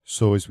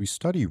So, as we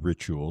study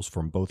rituals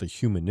from both a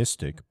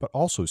humanistic but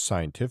also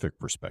scientific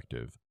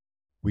perspective,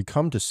 we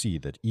come to see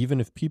that even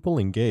if people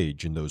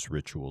engage in those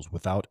rituals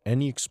without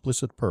any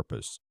explicit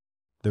purpose,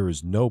 there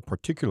is no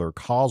particular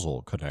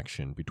causal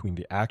connection between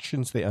the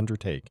actions they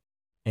undertake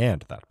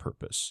and that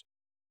purpose.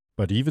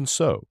 But even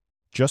so,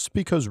 just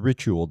because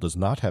ritual does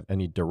not have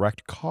any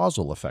direct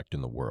causal effect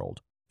in the world,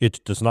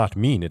 it does not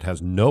mean it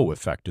has no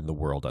effect in the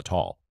world at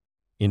all.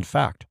 In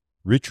fact,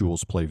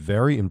 rituals play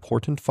very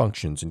important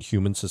functions in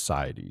human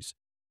societies.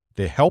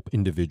 They help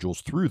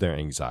individuals through their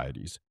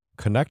anxieties,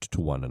 connect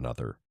to one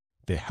another.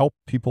 They help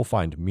people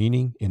find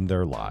meaning in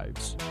their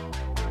lives.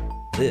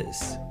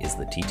 This is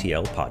the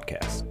TTL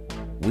Podcast.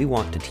 We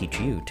want to teach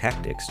you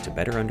tactics to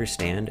better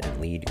understand and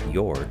lead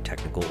your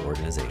technical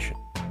organization.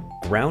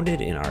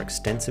 Grounded in our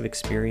extensive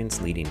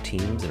experience leading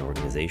teams and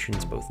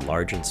organizations both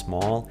large and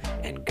small,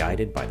 and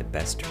guided by the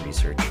best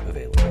research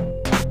available.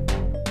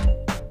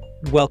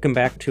 Welcome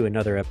back to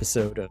another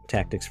episode of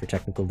Tactics for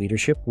Technical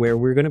Leadership, where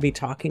we're going to be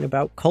talking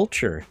about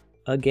culture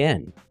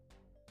again.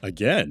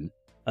 Again?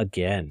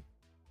 Again.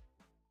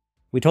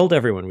 We told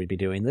everyone we'd be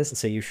doing this,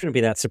 so you shouldn't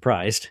be that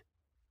surprised.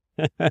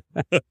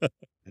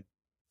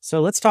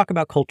 So let's talk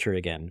about culture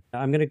again.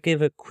 I'm going to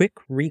give a quick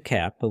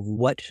recap of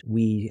what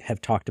we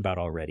have talked about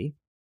already.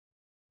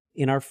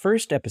 In our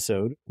first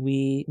episode,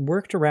 we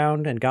worked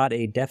around and got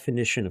a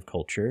definition of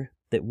culture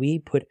that we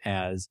put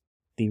as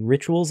the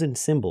rituals and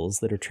symbols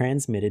that are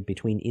transmitted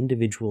between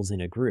individuals in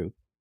a group.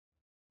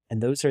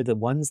 And those are the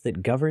ones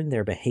that govern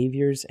their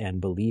behaviors and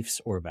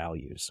beliefs or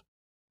values.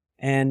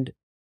 And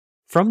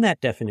from that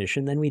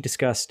definition, then we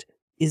discussed,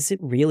 is it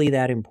really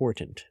that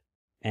important?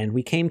 And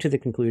we came to the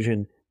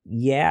conclusion,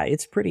 yeah,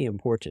 it's pretty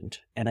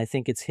important. And I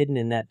think it's hidden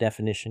in that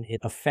definition.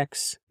 It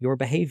affects your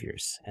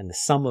behaviors. And the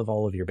sum of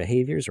all of your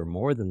behaviors, or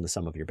more than the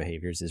sum of your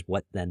behaviors, is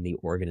what then the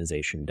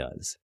organization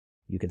does.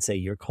 You can say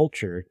your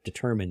culture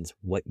determines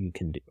what you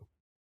can do.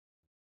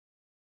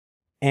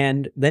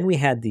 And then we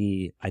had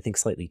the, I think,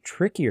 slightly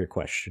trickier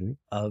question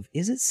of,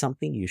 is it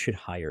something you should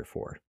hire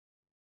for?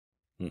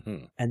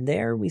 Mm-hmm. And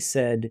there we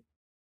said,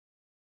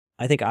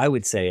 I think I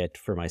would say it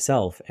for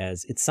myself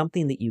as it's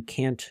something that you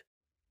can't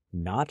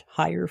not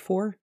hire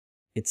for.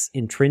 It's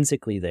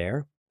intrinsically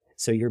there.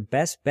 So your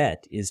best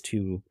bet is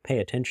to pay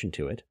attention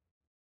to it.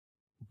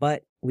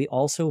 But we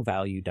also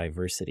value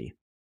diversity,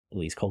 at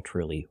least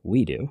culturally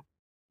we do.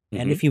 Mm-hmm.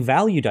 And if you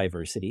value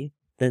diversity,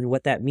 then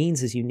what that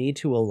means is you need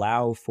to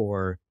allow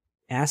for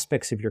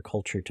aspects of your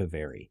culture to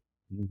vary.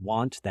 You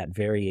want that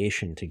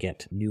variation to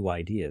get new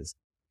ideas.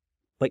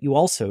 But you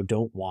also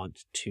don't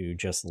want to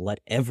just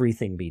let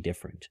everything be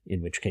different,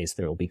 in which case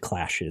there will be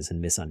clashes and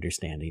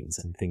misunderstandings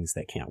and things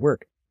that can't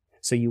work.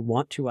 So you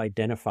want to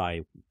identify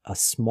a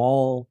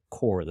small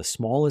core, the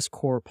smallest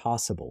core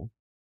possible,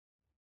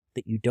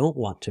 that you don't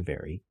want to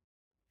vary,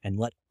 and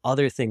let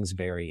other things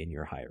vary in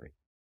your hiring.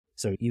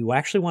 So you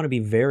actually want to be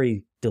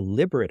very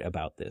deliberate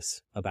about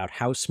this, about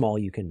how small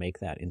you can make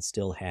that and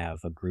still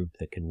have a group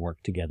that can work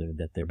together,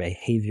 that their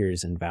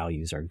behaviors and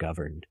values are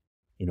governed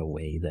in a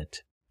way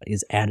that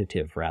is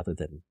additive rather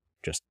than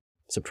just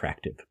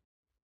subtractive.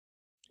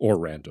 Or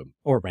random.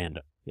 Or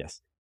random,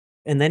 yes.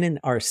 And then in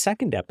our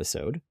second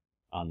episode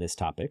on this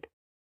topic,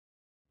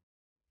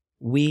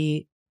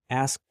 we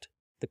asked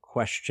the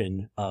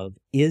question of,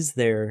 is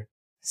there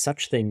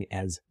such thing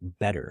as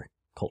better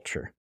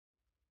culture?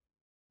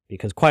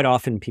 Because quite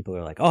often people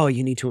are like, oh,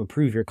 you need to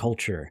improve your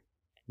culture.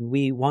 And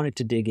we wanted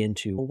to dig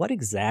into, well, what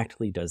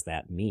exactly does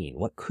that mean?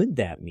 What could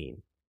that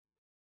mean?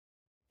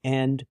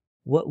 And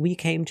what we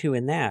came to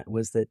in that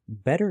was that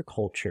better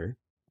culture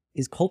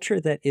is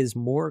culture that is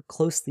more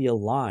closely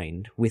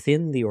aligned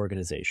within the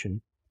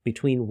organization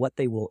between what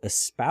they will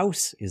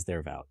espouse is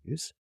their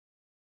values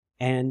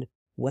and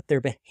what their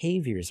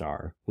behaviors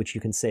are, which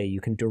you can say you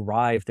can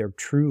derive their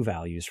true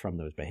values from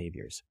those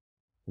behaviors.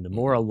 And the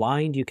more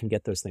aligned you can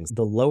get those things,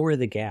 the lower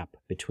the gap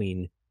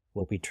between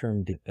what we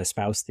termed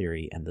espouse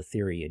theory and the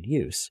theory in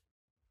use,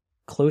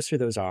 closer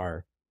those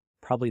are,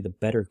 probably the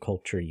better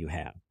culture you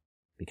have.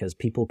 Because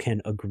people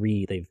can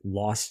agree they've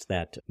lost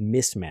that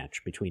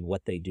mismatch between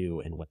what they do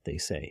and what they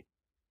say.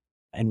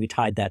 And we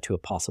tied that to a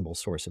possible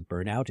source of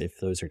burnout. If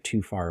those are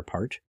too far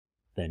apart,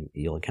 then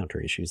you'll encounter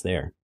issues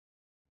there.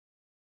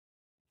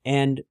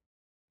 And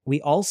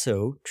we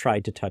also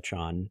tried to touch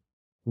on,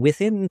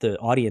 within the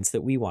audience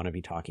that we want to be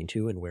talking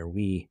to and where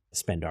we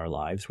spend our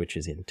lives, which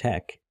is in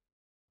tech,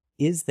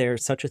 is there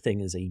such a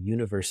thing as a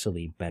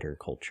universally better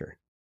culture?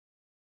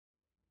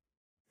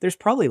 There's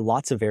probably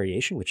lots of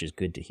variation, which is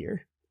good to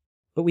hear.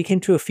 But we came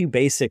to a few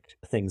basic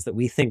things that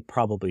we think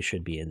probably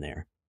should be in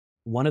there.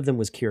 One of them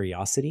was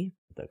curiosity,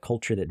 the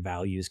culture that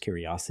values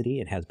curiosity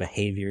and has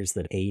behaviors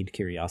that aid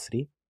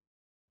curiosity.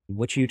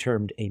 What you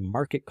termed a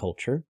market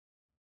culture,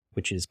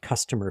 which is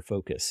customer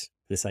focus.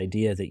 This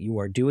idea that you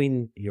are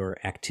doing your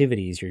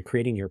activities, you're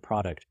creating your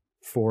product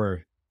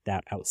for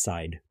that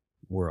outside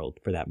world,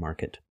 for that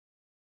market.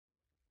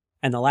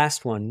 And the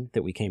last one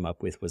that we came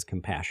up with was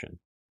compassion.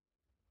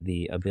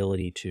 The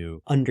ability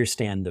to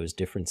understand those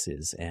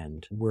differences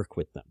and work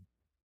with them,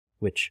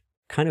 which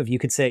kind of, you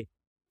could say,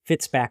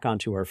 fits back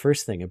onto our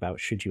first thing about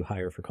should you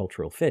hire for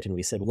cultural fit. And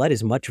we said, let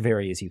as much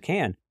vary as you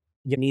can.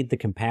 You need the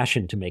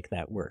compassion to make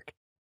that work.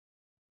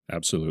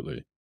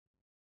 Absolutely.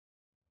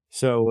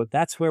 So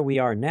that's where we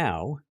are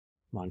now,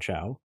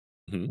 Monchao.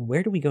 Mm-hmm.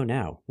 Where do we go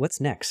now?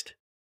 What's next?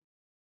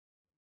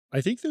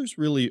 I think there's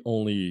really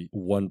only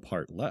one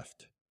part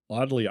left.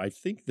 Oddly, I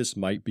think this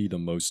might be the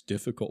most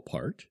difficult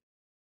part,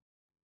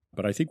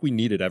 but I think we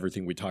needed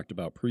everything we talked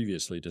about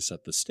previously to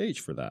set the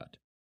stage for that.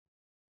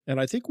 And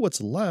I think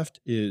what's left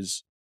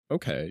is,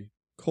 okay,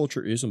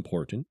 culture is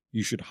important.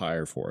 You should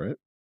hire for it.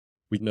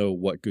 We know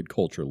what good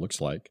culture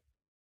looks like.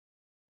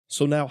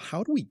 So now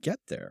how do we get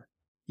there?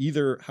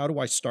 Either how do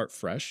I start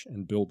fresh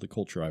and build the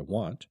culture I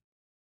want?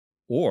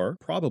 Or,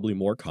 probably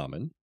more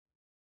common,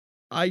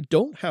 I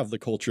don't have the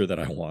culture that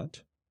I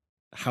want.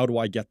 How do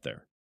I get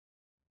there?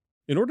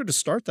 In order to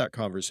start that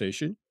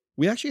conversation,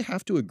 we actually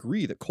have to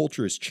agree that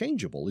culture is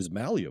changeable, is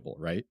malleable,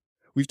 right?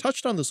 We've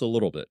touched on this a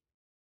little bit,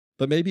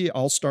 but maybe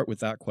I'll start with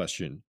that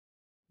question.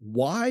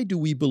 Why do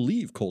we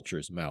believe culture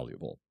is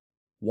malleable?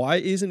 Why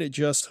isn't it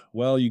just,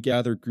 well, you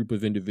gather a group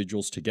of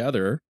individuals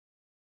together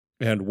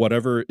and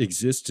whatever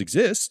exists,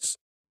 exists,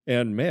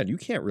 and man, you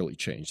can't really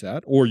change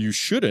that, or you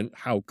shouldn't.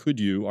 How could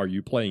you? Are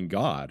you playing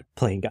God?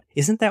 Playing God.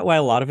 Isn't that why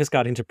a lot of us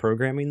got into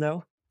programming,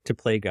 though? To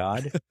play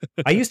God?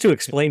 I used to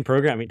explain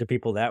programming to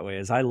people that way,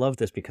 as I love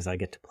this because I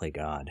get to play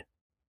God.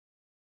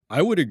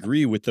 I would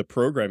agree with the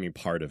programming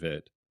part of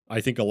it. I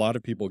think a lot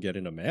of people get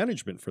into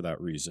management for that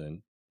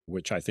reason,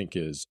 which I think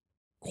is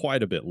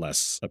quite a bit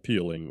less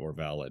appealing or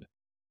valid.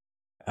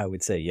 I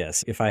would say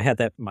yes. If I had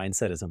that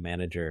mindset as a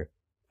manager,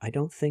 I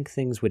don't think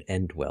things would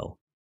end well.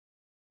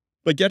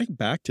 But getting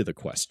back to the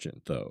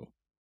question, though,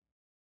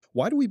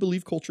 why do we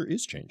believe culture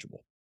is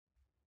changeable?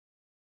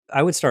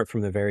 I would start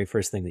from the very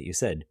first thing that you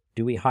said.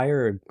 Do we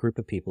hire a group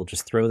of people,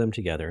 just throw them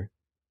together,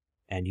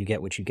 and you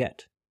get what you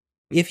get?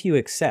 If you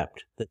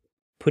accept that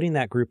putting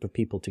that group of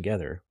people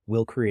together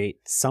will create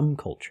some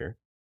culture,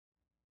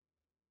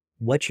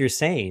 what you're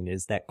saying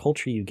is that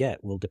culture you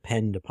get will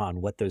depend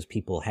upon what those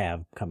people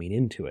have coming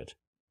into it,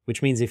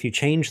 which means if you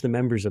change the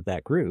members of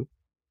that group,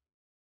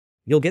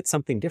 you'll get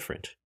something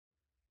different.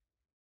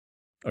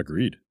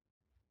 Agreed.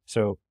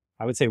 So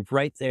I would say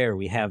right there,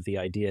 we have the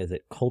idea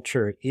that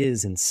culture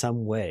is in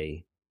some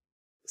way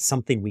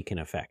something we can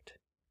affect.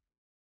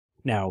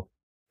 Now,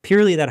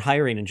 purely that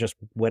hiring and just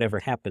whatever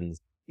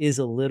happens is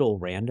a little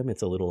random.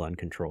 It's a little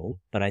uncontrolled,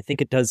 but I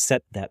think it does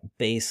set that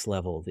base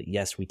level that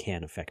yes, we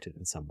can affect it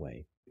in some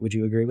way. Would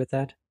you agree with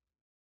that?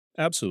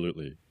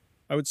 Absolutely.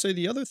 I would say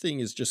the other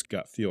thing is just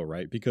gut feel,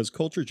 right? Because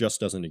culture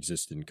just doesn't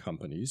exist in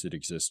companies. It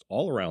exists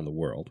all around the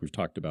world. We've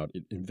talked about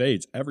it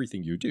invades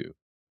everything you do.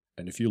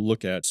 And if you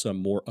look at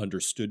some more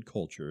understood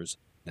cultures,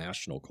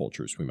 national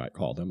cultures, we might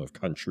call them, of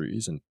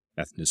countries and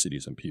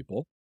ethnicities and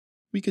people,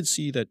 we could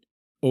see that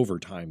over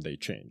time they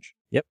change.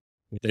 Yep.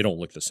 They don't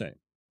look the same.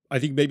 I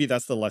think maybe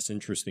that's the less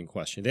interesting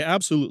question. They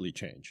absolutely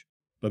change.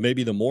 But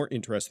maybe the more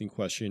interesting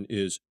question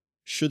is,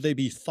 should they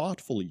be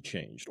thoughtfully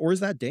changed? Or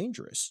is that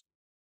dangerous?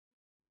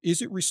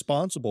 Is it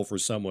responsible for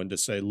someone to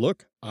say,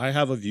 look, I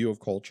have a view of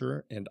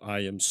culture and I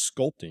am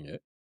sculpting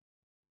it,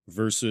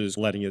 versus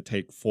letting it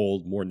take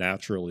fold more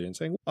naturally and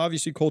saying, well,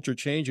 obviously culture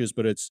changes,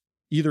 but it's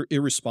either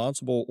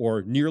irresponsible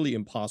or nearly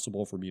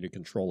impossible for me to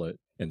control it,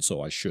 and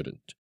so I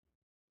shouldn't.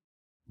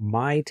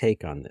 My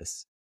take on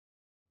this,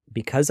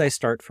 because I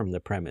start from the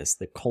premise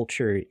that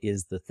culture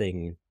is the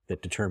thing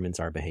that determines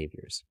our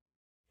behaviors.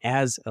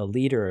 As a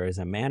leader or as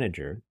a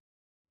manager,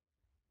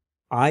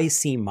 I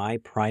see my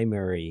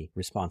primary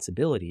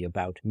responsibility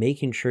about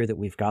making sure that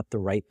we've got the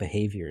right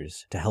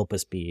behaviors to help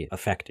us be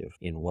effective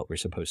in what we're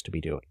supposed to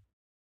be doing.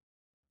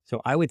 So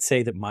I would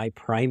say that my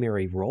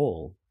primary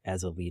role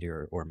as a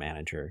leader or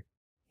manager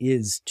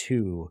is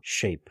to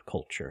shape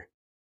culture.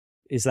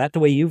 Is that the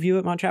way you view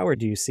it, Monchao, or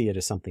do you see it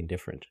as something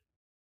different?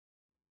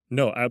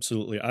 No,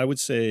 absolutely. I would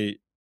say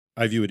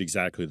I view it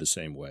exactly the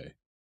same way.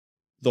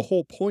 The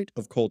whole point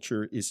of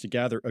culture is to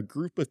gather a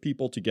group of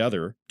people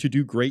together to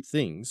do great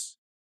things,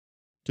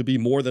 to be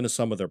more than a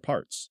sum of their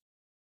parts.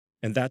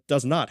 And that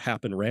does not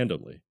happen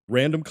randomly.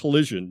 Random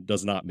collision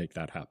does not make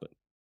that happen.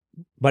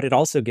 But it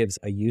also gives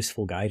a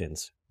useful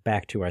guidance.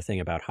 Back to our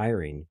thing about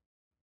hiring,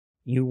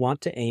 you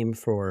want to aim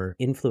for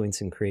influence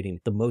in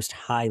creating the most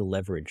high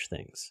leverage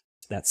things,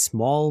 that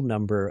small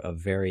number of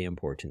very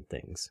important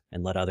things,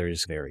 and let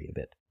others vary a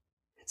bit.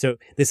 So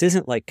this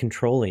isn't like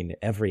controlling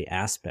every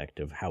aspect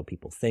of how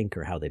people think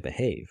or how they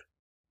behave.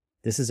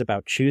 This is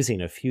about choosing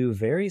a few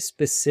very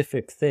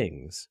specific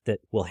things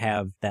that will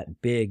have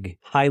that big,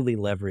 highly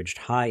leveraged,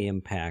 high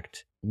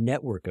impact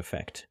network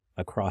effect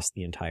across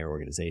the entire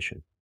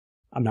organization.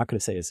 I'm not going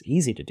to say it's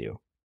easy to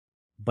do,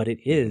 but it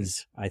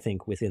is, I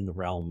think, within the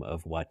realm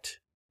of what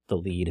the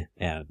lead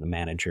and the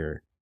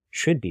manager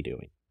should be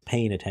doing,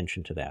 paying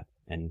attention to that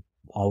and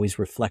always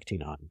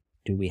reflecting on,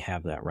 do we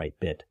have that right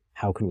bit?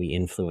 How can we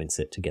influence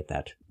it to get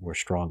that more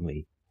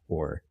strongly?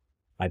 Or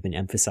I've been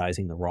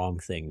emphasizing the wrong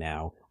thing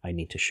now, I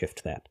need to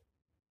shift that.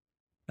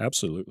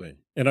 Absolutely.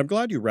 And I'm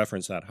glad you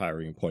referenced that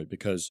hiring point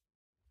because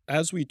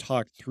As we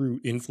talk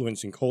through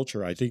influencing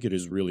culture, I think it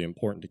is really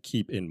important to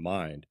keep in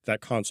mind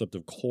that concept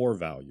of core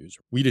values.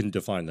 We didn't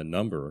define the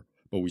number,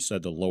 but we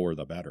said the lower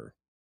the better.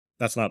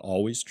 That's not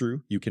always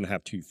true. You can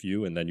have too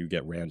few and then you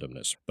get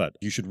randomness. But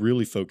you should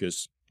really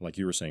focus, like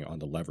you were saying, on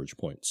the leverage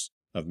points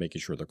of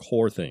making sure the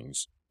core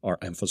things are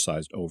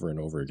emphasized over and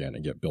over again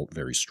and get built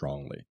very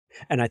strongly.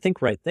 And I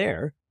think right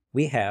there,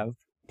 we have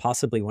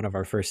possibly one of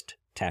our first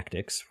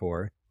tactics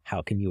for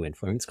how can you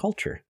influence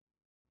culture.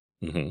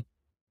 Mm-hmm.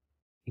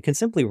 You can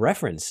simply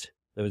reference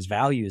those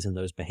values and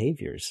those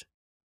behaviors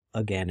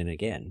again and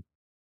again.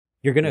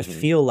 You're going to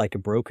feel like a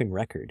broken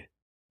record.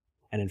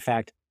 And in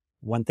fact,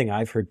 one thing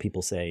I've heard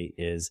people say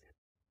is,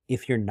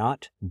 if you're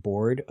not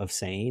bored of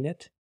saying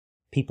it,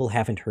 people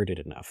haven't heard it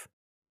enough.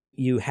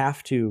 You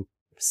have to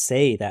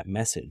say that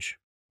message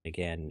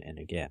again and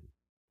again.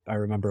 I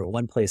remember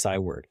one place I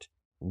worked,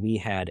 we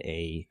had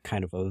a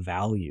kind of a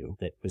value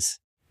that was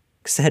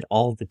said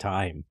all the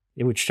time.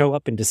 It would show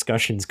up in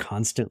discussions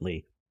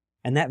constantly.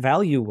 And that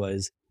value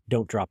was,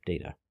 don't drop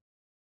data.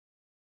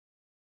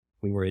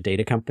 We were a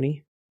data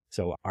company,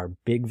 so our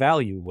big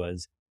value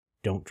was,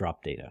 don't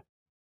drop data.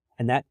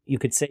 And that, you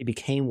could say,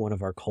 became one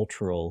of our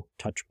cultural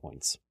touch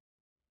points.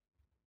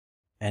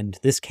 And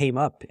this came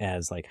up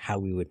as like how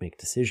we would make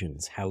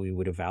decisions, how we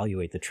would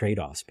evaluate the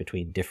trade-offs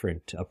between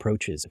different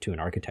approaches to an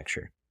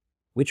architecture.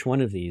 Which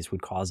one of these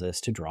would cause us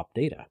to drop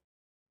data?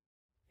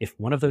 If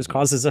one of those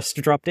causes us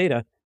to drop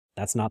data,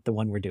 that's not the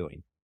one we're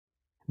doing.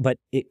 But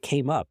it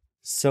came up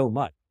so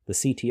much. The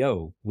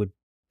CTO would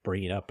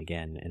bring it up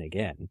again and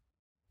again,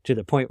 to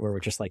the point where we're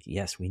just like,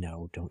 yes, we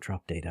know, don't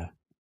drop data.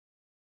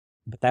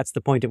 But that's the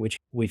point at which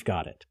we've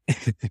got it.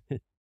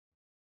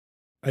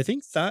 I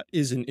think that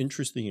is an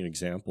interesting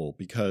example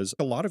because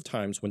a lot of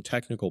times when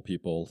technical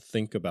people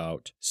think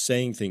about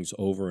saying things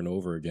over and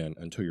over again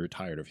until you're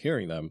tired of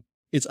hearing them,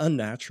 it's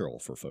unnatural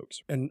for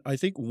folks. And I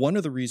think one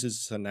of the reasons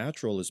it's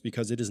unnatural is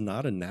because it is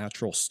not a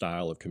natural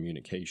style of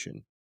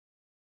communication.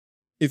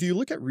 If you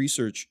look at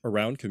research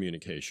around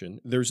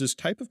communication, there's this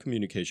type of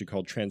communication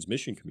called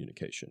transmission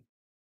communication,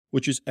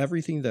 which is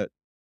everything that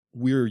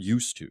we're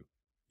used to.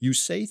 You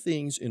say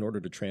things in order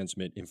to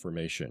transmit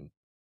information.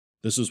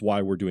 This is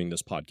why we're doing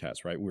this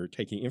podcast, right? We're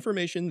taking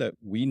information that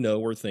we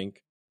know or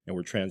think, and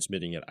we're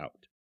transmitting it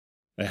out.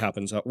 It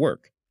happens at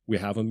work. We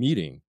have a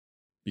meeting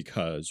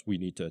because we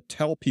need to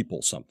tell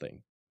people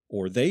something,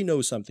 or they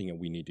know something and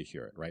we need to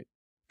hear it, right?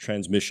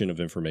 Transmission of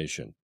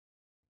information.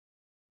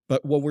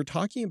 But when we're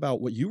talking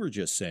about what you were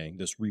just saying,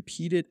 this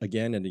repeat it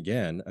again and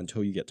again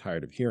until you get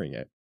tired of hearing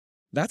it,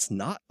 that's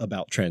not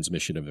about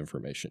transmission of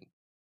information,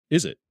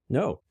 is it?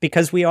 No,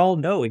 because we all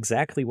know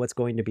exactly what's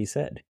going to be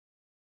said.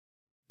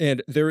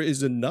 And there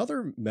is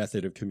another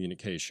method of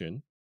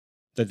communication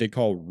that they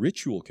call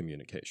ritual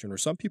communication, or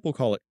some people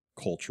call it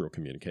cultural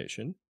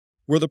communication,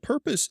 where the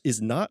purpose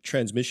is not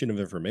transmission of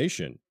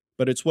information,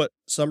 but it's what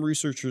some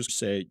researchers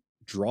say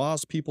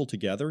draws people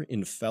together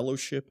in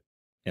fellowship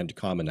and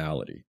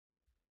commonality.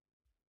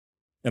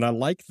 And I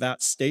like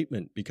that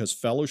statement because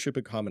fellowship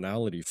and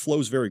commonality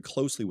flows very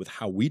closely with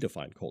how we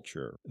define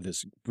culture,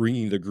 this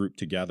bringing the group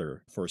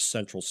together for a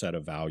central set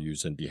of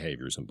values and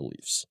behaviors and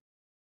beliefs.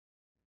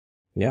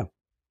 Yeah.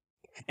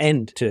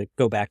 And to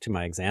go back to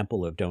my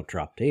example of don't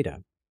drop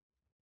data,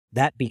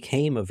 that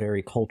became a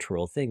very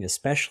cultural thing,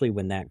 especially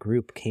when that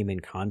group came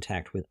in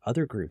contact with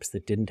other groups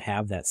that didn't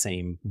have that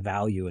same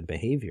value and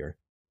behavior,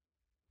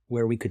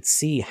 where we could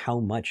see how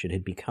much it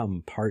had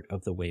become part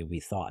of the way we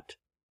thought.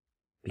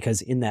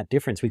 Because in that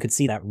difference, we could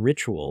see that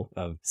ritual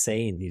of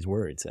saying these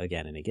words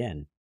again and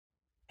again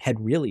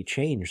had really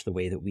changed the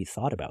way that we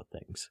thought about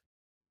things.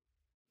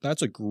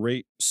 That's a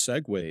great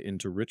segue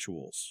into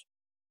rituals.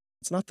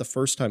 It's not the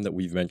first time that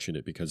we've mentioned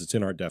it because it's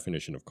in our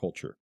definition of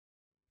culture,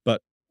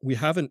 but we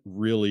haven't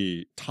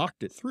really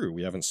talked it through.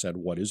 We haven't said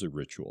what is a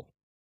ritual.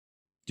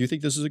 Do you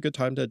think this is a good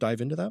time to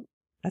dive into that?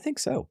 I think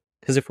so.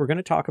 Because if we're going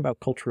to talk about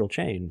cultural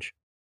change,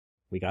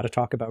 we got to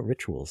talk about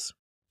rituals.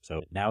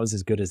 So now is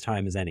as good a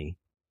time as any.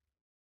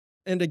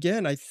 And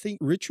again, I think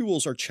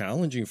rituals are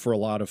challenging for a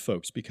lot of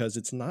folks because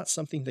it's not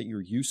something that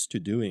you're used to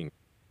doing.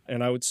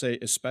 And I would say,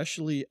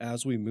 especially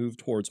as we move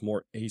towards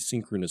more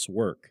asynchronous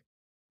work,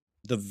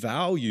 the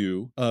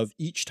value of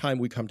each time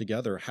we come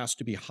together has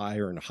to be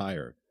higher and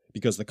higher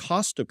because the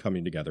cost of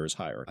coming together is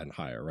higher and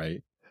higher,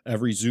 right?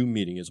 Every Zoom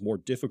meeting is more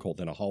difficult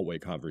than a hallway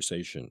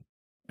conversation.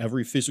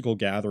 Every physical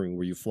gathering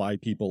where you fly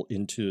people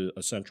into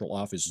a central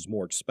office is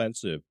more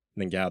expensive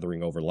than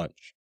gathering over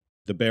lunch.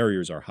 The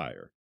barriers are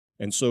higher.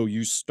 And so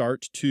you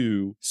start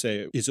to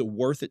say, is it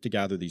worth it to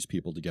gather these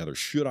people together?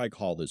 Should I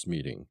call this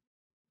meeting?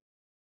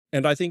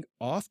 And I think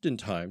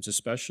oftentimes,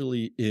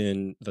 especially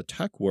in the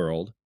tech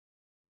world,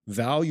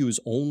 value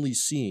is only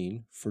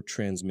seen for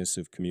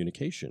transmissive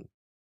communication.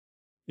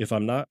 If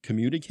I'm not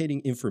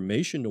communicating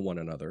information to one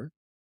another,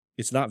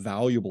 it's not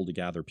valuable to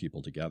gather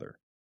people together.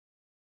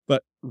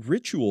 But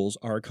rituals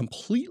are a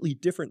completely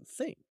different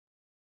thing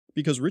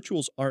because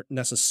rituals aren't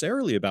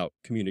necessarily about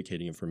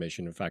communicating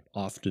information. In fact,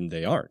 often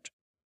they aren't.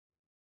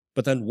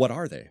 But then what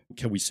are they?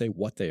 Can we say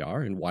what they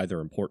are and why they're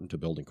important to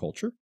building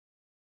culture?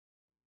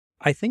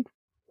 I think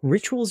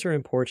Rituals are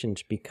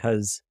important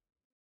because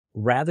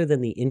rather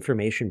than the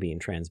information being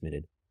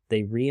transmitted,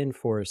 they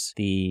reinforce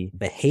the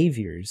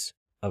behaviors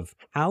of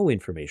how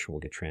information will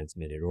get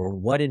transmitted or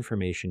what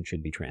information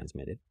should be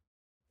transmitted,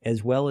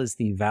 as well as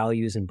the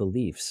values and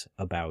beliefs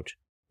about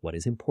what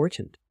is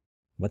important,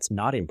 what's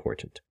not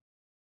important.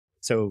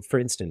 So, for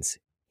instance,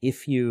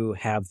 if you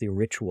have the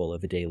ritual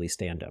of a daily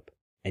stand-up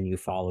and you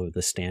follow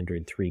the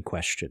standard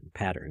 3-question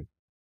pattern,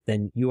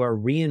 then you are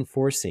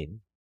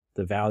reinforcing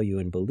the value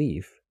and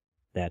belief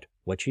that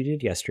what you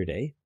did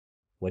yesterday,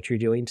 what you're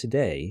doing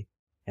today,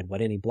 and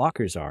what any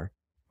blockers are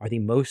the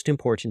most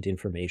important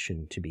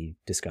information to be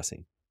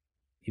discussing.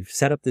 You've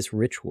set up this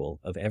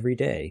ritual of every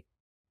day.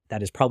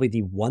 That is probably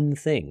the one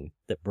thing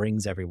that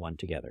brings everyone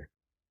together.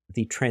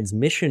 The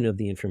transmission of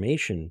the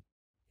information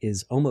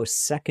is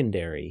almost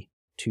secondary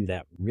to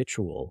that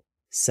ritual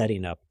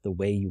setting up the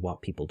way you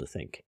want people to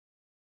think.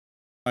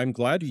 I'm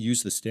glad you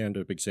used the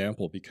stand-up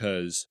example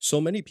because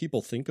so many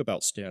people think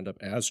about stand-up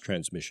as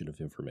transmission of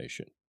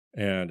information.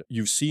 And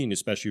you've seen,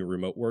 especially in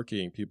remote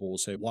working, people will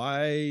say,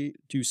 why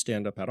do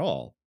stand-up at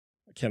all?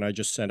 Can I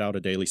just send out a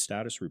daily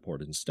status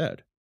report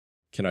instead?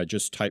 Can I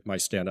just type my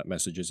stand-up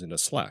messages into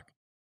Slack?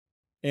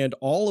 And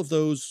all of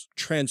those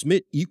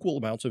transmit equal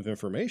amounts of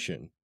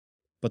information,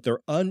 but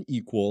they're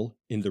unequal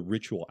in the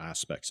ritual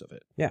aspects of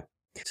it. Yeah.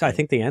 So I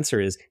think the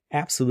answer is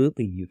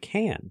absolutely you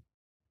can,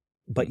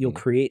 but you'll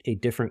create a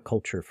different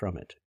culture from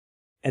it.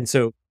 And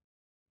so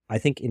I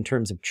think in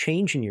terms of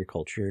changing your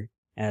culture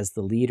as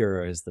the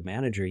leader or as the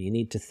manager, you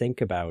need to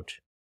think about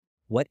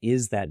what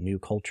is that new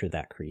culture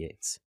that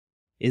creates?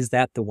 Is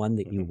that the one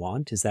that you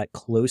want? Is that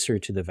closer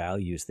to the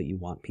values that you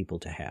want people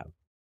to have?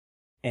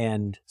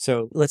 And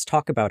so let's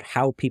talk about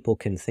how people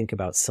can think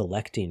about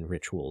selecting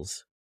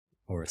rituals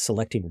or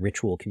selecting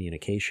ritual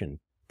communication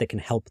that can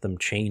help them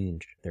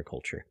change their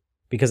culture.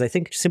 Because I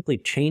think simply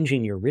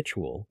changing your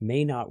ritual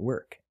may not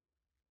work.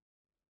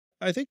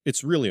 I think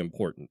it's really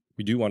important.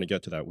 We do want to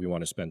get to that. We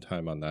want to spend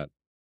time on that.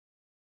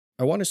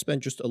 I want to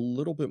spend just a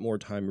little bit more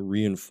time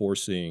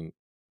reinforcing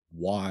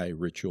why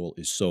ritual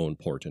is so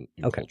important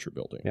in culture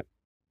building. Yep.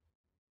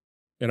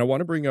 And I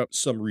want to bring up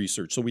some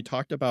research. So we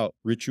talked about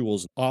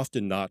rituals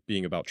often not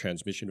being about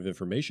transmission of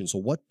information. So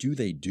what do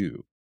they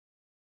do?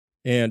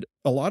 And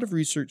a lot of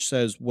research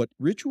says what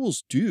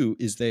rituals do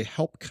is they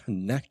help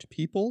connect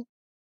people,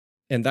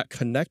 and that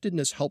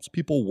connectedness helps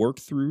people work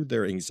through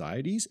their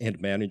anxieties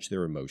and manage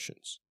their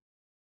emotions.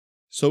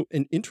 So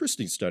an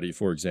interesting study,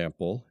 for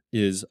example,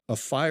 is a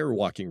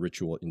firewalking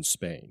ritual in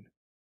Spain.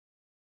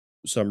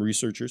 Some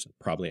researchers,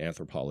 probably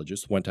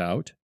anthropologists, went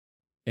out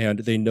and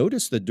they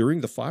noticed that during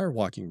the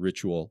firewalking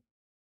ritual,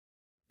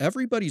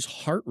 everybody's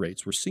heart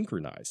rates were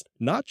synchronized,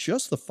 not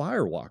just the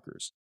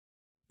firewalkers,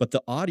 but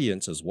the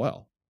audience as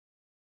well,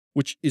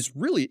 which is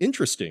really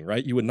interesting,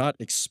 right? You would not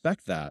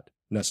expect that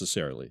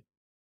necessarily.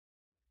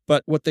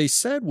 But what they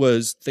said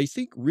was they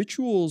think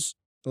rituals,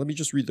 let me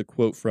just read the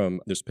quote from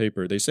this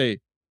paper. They say,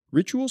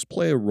 rituals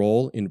play a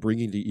role in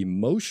bringing the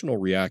emotional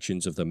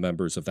reactions of the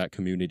members of that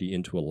community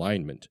into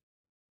alignment.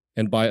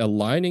 And by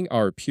aligning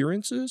our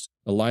appearances,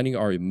 aligning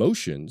our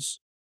emotions,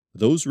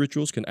 those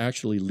rituals can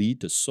actually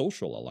lead to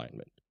social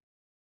alignment.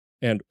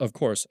 And of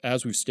course,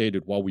 as we've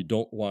stated, while we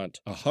don't want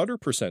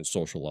 100%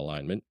 social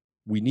alignment,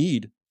 we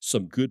need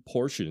some good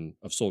portion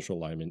of social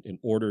alignment in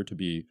order to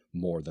be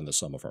more than the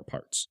sum of our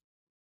parts.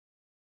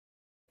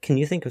 Can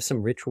you think of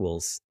some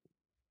rituals?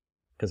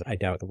 Because I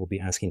doubt that we'll be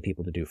asking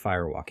people to do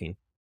firewalking.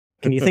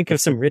 Can you think of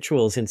some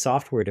rituals in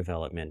software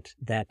development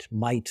that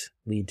might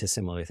lead to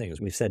similar things?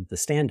 We've said the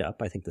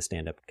stand-up. I think the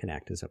stand-up can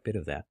act as a bit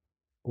of that.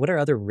 What are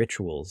other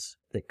rituals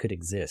that could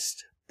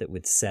exist that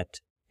would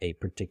set a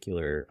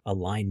particular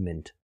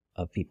alignment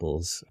of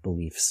people's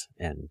beliefs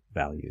and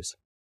values?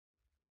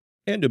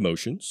 And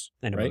emotions.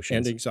 And right?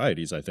 emotions. And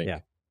anxieties, I think. Yeah.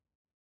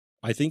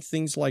 I think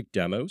things like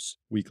demos,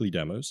 weekly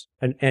demos.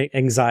 And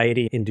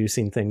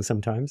anxiety-inducing things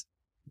sometimes.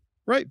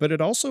 Right, but it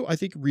also, I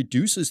think,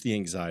 reduces the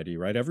anxiety,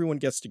 right? Everyone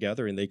gets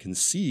together and they can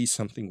see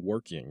something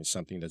working,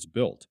 something that's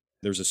built.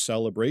 There's a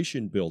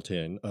celebration built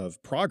in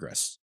of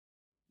progress.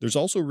 There's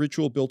also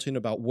ritual built in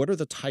about what are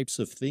the types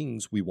of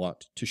things we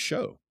want to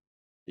show.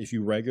 If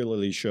you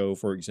regularly show,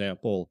 for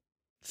example,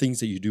 things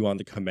that you do on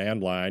the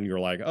command line, you're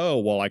like, oh,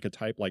 well, I could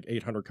type like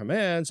 800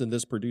 commands and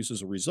this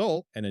produces a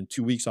result, and in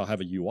 2 weeks I'll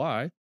have a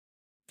UI.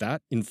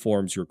 That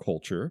informs your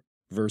culture.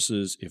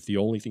 Versus if the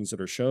only things that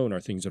are shown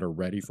are things that are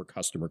ready for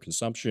customer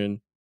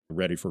consumption,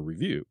 ready for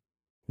review.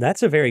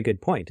 That's a very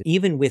good point.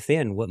 Even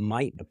within what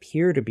might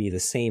appear to be the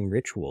same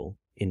ritual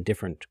in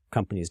different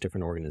companies,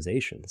 different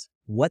organizations,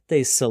 what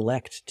they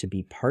select to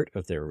be part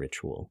of their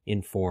ritual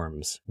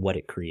informs what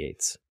it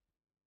creates.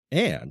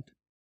 And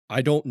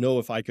I don't know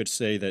if I could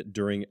say that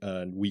during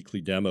a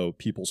weekly demo,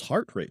 people's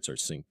heart rates are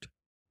synced.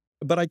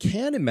 But I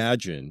can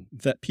imagine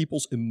that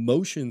people's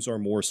emotions are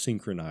more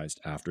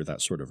synchronized after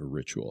that sort of a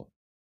ritual.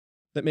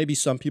 That maybe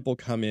some people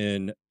come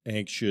in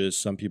anxious,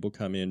 some people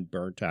come in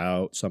burnt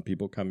out, some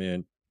people come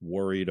in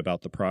worried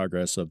about the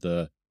progress of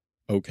the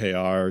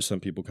OKR, some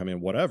people come in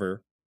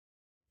whatever.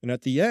 And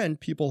at the end,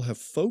 people have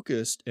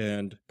focused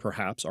and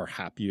perhaps are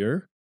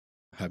happier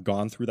have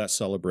gone through that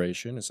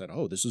celebration and said,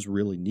 oh, this is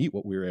really neat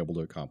what we were able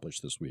to accomplish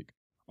this week,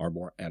 are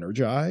more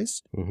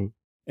energized. Hmm.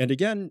 And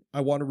again,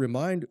 I want to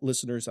remind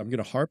listeners, I'm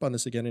going to harp on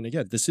this again and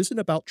again. This isn't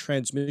about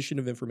transmission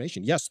of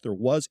information. Yes, there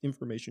was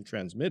information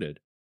transmitted,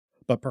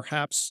 but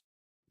perhaps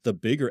the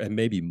bigger and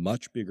maybe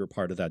much bigger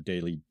part of that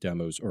daily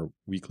demos or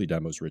weekly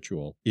demos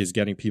ritual is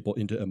getting people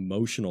into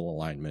emotional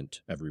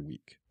alignment every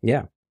week.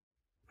 Yeah,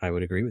 I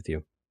would agree with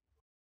you.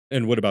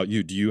 And what about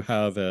you? Do you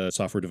have a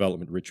software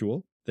development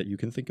ritual that you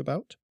can think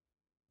about?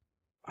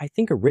 I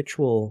think a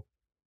ritual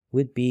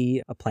would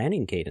be a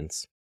planning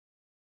cadence.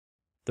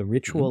 The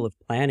ritual of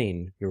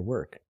planning your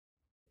work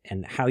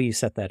and how you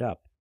set that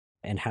up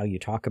and how you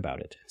talk about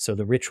it. So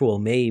the ritual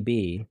may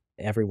be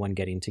everyone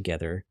getting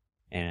together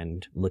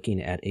and looking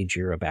at a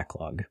Jira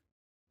backlog.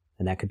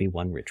 And that could be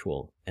one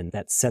ritual. And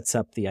that sets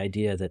up the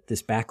idea that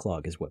this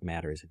backlog is what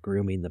matters,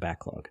 grooming the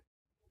backlog.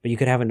 But you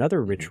could have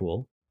another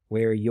ritual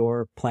where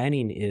your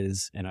planning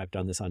is, and I've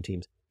done this on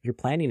Teams, your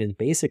planning is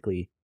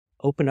basically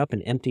open up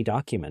an empty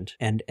document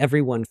and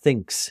everyone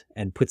thinks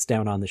and puts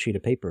down on the sheet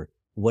of paper,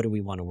 what do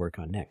we want to work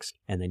on next?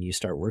 And then you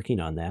start working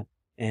on that.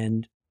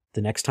 And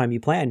the next time you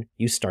plan,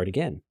 you start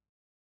again.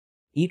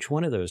 Each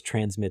one of those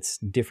transmits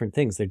different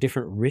things. They're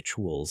different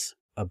rituals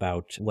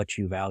about what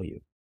you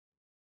value.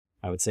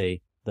 I would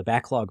say the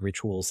backlog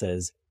ritual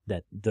says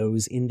that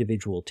those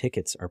individual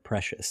tickets are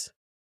precious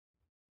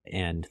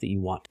and that you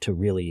want to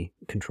really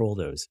control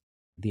those.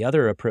 The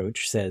other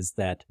approach says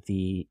that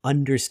the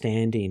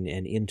understanding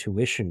and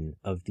intuition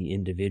of the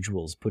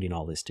individuals putting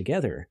all this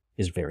together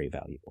is very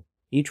valuable.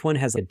 Each one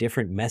has a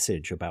different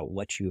message about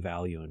what you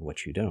value and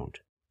what you don't.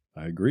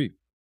 I agree.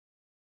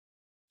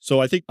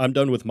 So I think I'm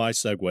done with my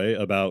segue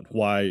about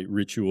why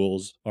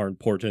rituals are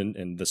important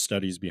and the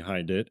studies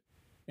behind it.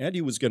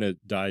 Andy was going to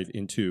dive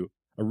into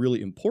a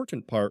really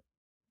important part,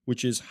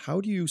 which is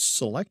how do you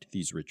select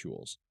these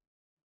rituals?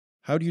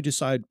 How do you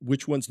decide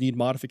which ones need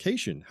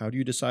modification? How do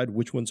you decide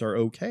which ones are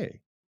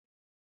okay?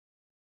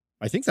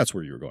 I think that's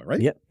where you were going,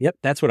 right? Yep.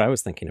 That's what I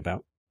was thinking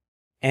about.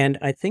 And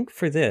I think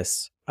for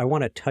this, I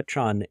want to touch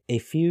on a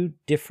few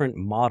different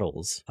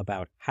models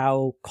about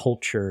how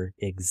culture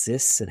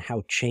exists and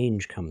how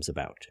change comes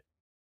about.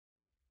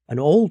 An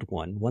old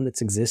one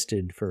that's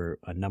existed for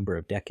a number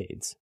of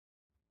decades,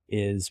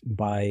 is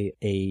by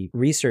a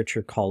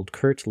researcher called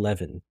Kurt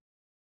Lewin.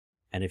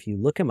 And if you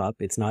look him up,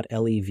 it's not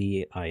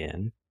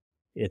Levin,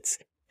 it's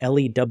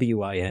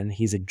Lewin.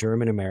 He's a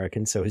German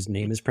American, so his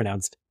name is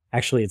pronounced,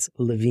 actually it's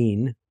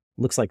Levine,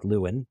 looks like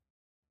Lewin.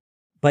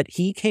 But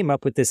he came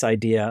up with this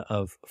idea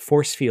of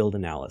force field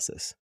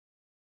analysis.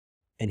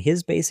 And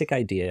his basic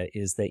idea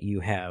is that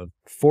you have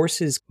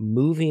forces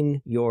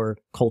moving your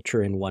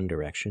culture in one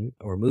direction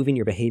or moving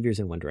your behaviors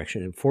in one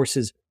direction and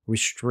forces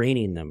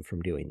restraining them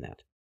from doing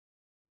that.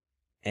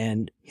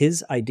 And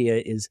his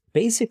idea is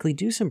basically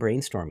do some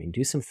brainstorming,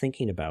 do some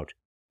thinking about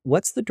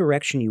what's the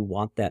direction you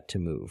want that to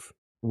move?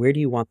 Where do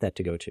you want that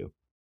to go to?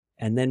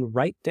 And then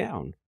write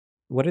down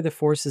what are the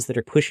forces that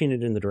are pushing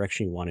it in the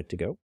direction you want it to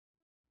go?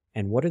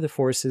 And what are the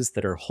forces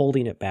that are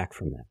holding it back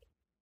from that?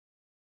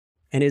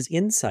 And his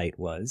insight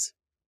was,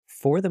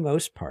 for the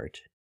most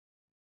part,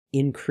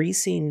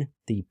 increasing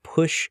the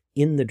push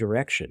in the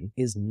direction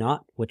is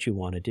not what you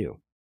want to do.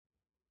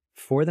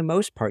 For the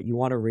most part, you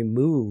want to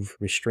remove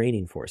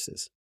restraining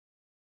forces.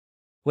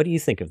 What do you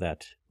think of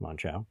that,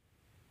 Monchao?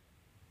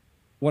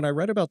 When I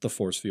read about the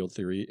force field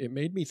theory, it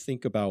made me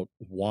think about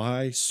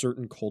why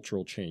certain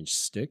cultural change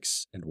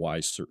sticks and why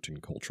certain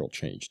cultural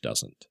change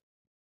doesn't.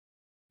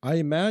 I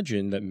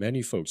imagine that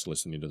many folks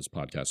listening to this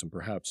podcast, and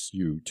perhaps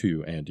you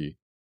too, Andy,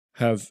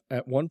 have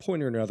at one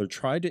point or another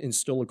tried to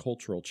instill a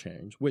cultural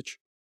change, which,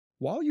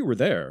 while you were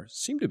there,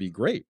 seemed to be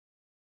great.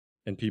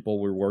 And people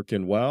were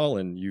working well,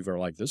 and you were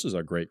like, this is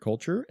a great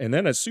culture. And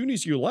then as soon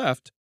as you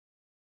left,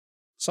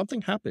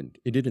 something happened.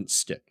 It didn't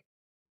stick.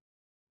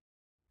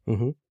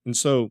 Mm-hmm. And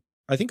so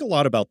I think a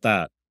lot about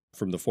that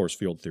from the force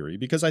field theory,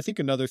 because I think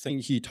another thing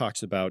he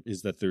talks about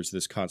is that there's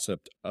this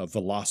concept of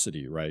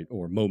velocity, right?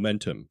 Or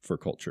momentum for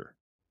culture.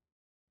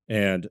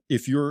 And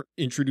if you're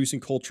introducing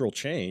cultural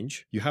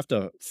change, you have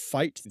to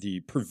fight the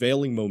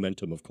prevailing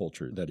momentum of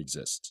culture that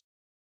exists.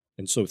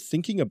 And so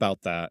thinking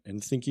about that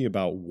and thinking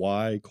about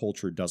why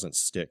culture doesn't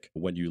stick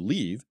when you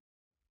leave,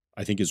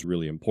 I think is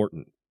really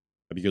important.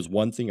 Because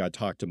one thing I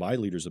talk to my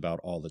leaders about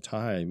all the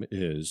time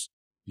is,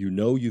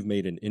 you've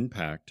made an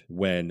impact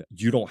when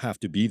you don't have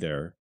to be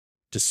there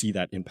to see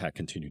that impact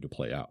continue to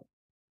play out.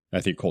 I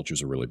think culture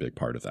is a really big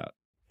part of that.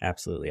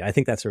 Absolutely. I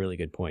think that's a really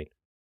good point.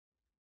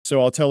 So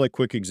I'll tell a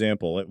quick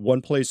example. At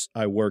one place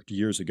I worked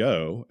years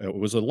ago, it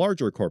was a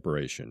larger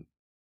corporation.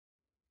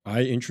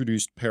 I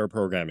introduced pair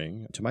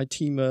programming to my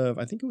team of,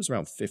 I think it was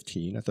around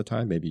 15 at the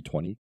time, maybe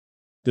 20.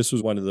 This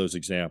was one of those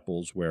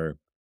examples where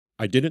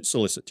I didn't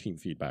solicit team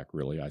feedback,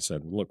 really. I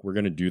said, look, we're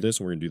going to do this,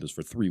 and we're going to do this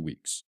for 3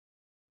 weeks.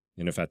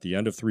 And if at the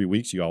end of 3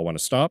 weeks you all want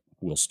to stop,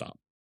 we'll stop.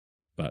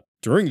 But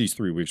during these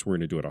 3 weeks, we're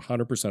going to do it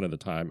 100% of the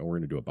time, and we're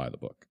going to do it by the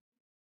book.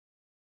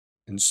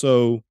 And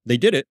so they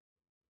did it.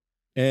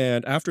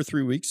 And after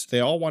 3 weeks, they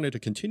all wanted to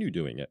continue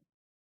doing it.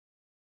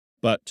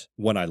 But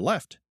when I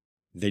left,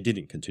 they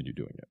didn't continue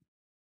doing it.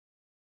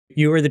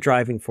 You were the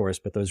driving force,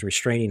 but those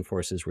restraining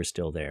forces were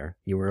still there.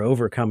 You were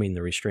overcoming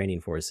the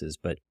restraining forces,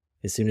 but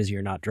as soon as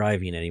you're not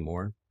driving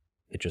anymore,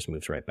 it just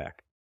moves right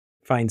back,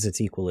 finds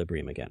its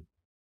equilibrium again.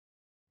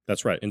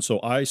 That's right. And so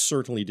I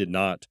certainly did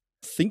not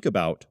think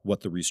about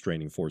what the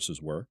restraining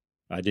forces were.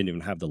 I didn't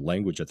even have the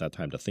language at that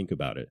time to think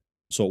about it.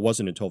 So it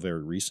wasn't until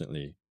very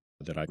recently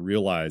that I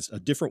realized a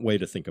different way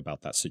to think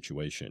about that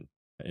situation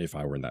if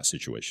I were in that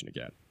situation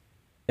again.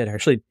 It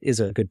actually is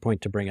a good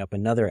point to bring up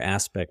another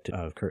aspect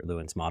of Kurt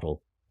Lewin's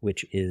model,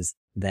 which is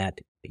that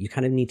you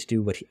kind of need to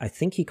do what I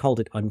think he called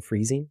it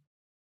unfreezing.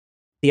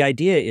 The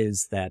idea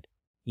is that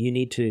you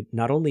need to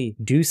not only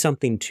do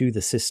something to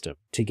the system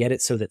to get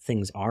it so that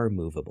things are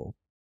movable,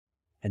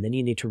 and then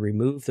you need to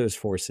remove those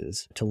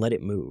forces to let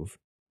it move.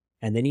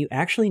 And then you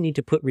actually need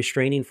to put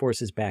restraining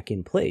forces back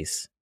in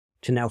place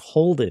to now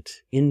hold it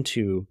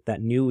into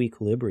that new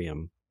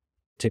equilibrium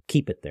to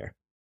keep it there.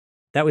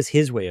 That was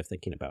his way of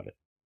thinking about it.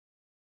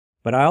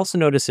 But I also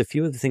noticed a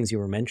few of the things you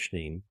were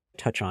mentioning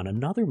touch on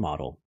another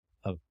model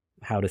of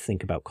how to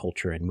think about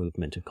culture and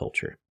movement of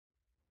culture.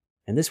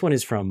 And this one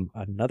is from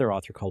another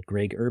author called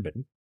Greg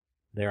Urban.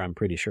 There, I'm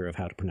pretty sure of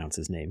how to pronounce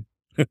his name.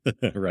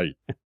 Right.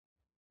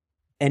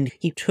 And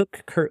he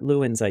took Kurt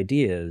Lewin's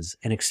ideas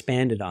and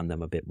expanded on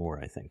them a bit more,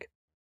 I think.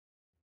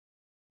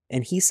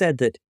 And he said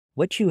that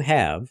what you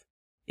have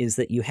is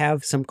that you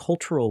have some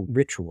cultural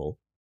ritual,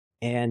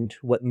 and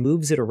what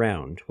moves it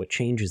around, what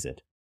changes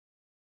it,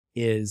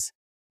 is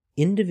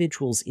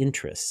individuals'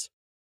 interests.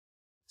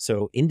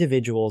 So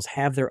individuals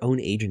have their own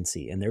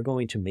agency, and they're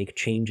going to make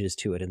changes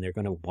to it, and they're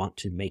going to want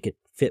to make it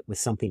fit with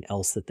something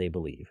else that they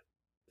believe.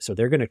 So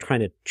they're going to try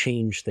to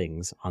change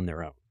things on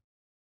their own.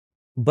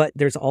 But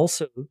there's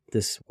also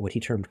this, what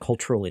he termed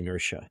cultural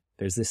inertia.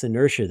 There's this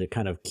inertia that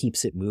kind of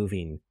keeps it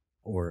moving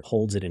or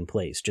holds it in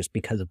place just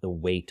because of the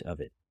weight of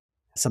it.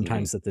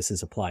 Sometimes that this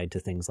is applied to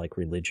things like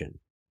religion,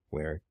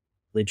 where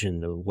religion,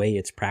 the way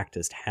it's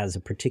practiced, has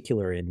a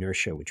particular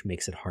inertia which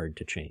makes it hard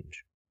to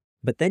change.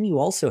 But then you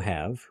also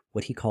have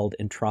what he called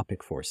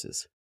entropic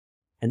forces.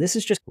 And this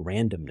is just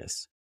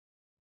randomness.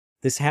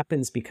 This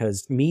happens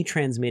because me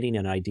transmitting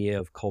an idea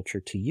of culture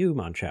to you,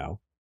 Manchao,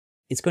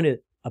 it's going to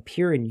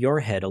appear in your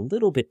head a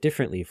little bit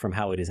differently from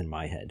how it is in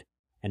my head.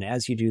 And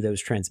as you do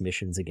those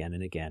transmissions again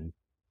and again,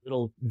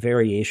 little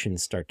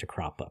variations start to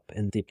crop up,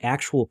 and the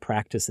actual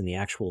practice and the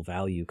actual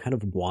value kind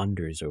of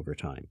wanders over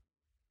time.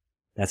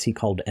 That's he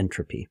called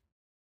entropy.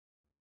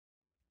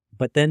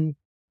 But then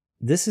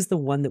this is the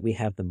one that we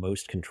have the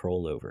most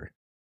control over.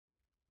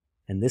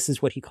 And this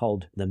is what he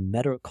called the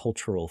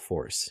metacultural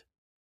force.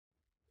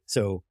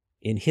 So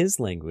in his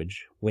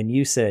language, when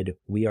you said,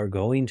 we are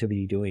going to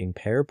be doing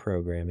pair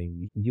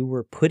programming, you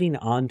were putting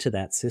onto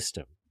that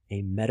system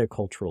a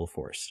metacultural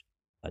force,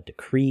 a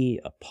decree,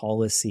 a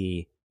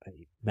policy, a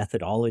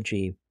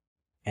methodology.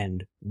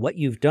 And what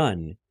you've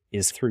done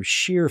is through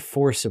sheer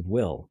force of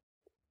will,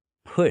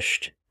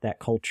 pushed that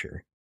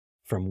culture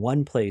from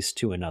one place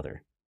to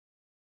another.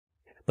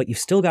 But you've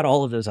still got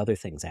all of those other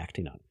things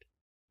acting on it.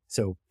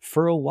 So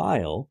for a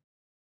while,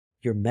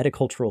 your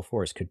metacultural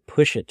force could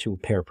push it to a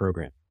pair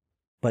program.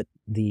 But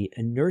the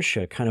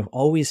inertia kind of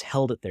always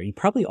held it there. You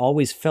probably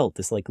always felt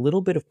this like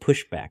little bit of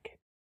pushback.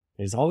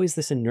 There's always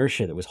this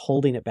inertia that was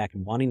holding it back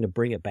and wanting to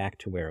bring it back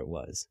to where it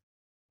was.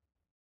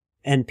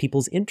 And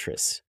people's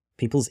interests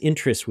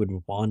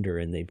would wander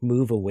and they'd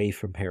move away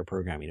from pair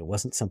programming. It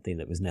wasn't something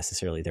that was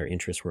necessarily their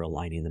interests were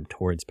aligning them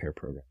towards pair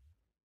programming.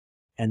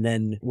 And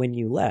then when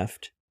you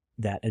left,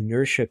 that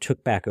inertia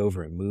took back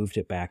over and moved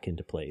it back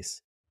into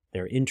place.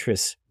 Their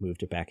interests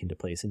moved it back into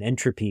place. And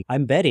entropy,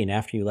 I'm betting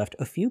after you left,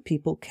 a few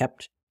people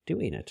kept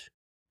doing it.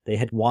 They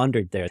had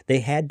wandered there.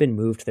 They had been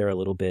moved there a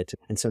little bit.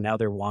 And so now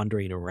they're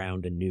wandering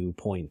around a new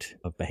point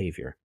of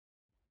behavior.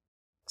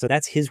 So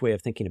that's his way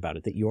of thinking about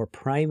it, that your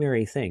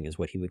primary thing is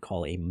what he would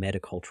call a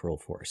metacultural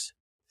force.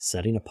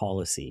 Setting a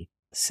policy,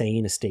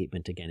 saying a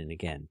statement again and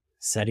again,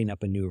 setting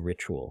up a new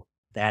ritual.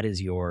 That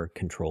is your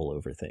control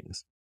over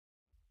things.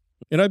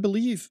 And I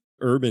believe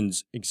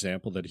Urban's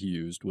example that he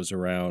used was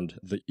around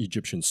the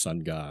Egyptian sun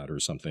god or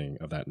something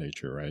of that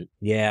nature, right?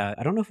 Yeah,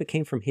 I don't know if it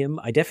came from him.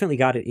 I definitely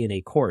got it in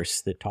a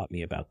course that taught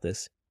me about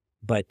this.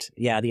 But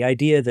yeah, the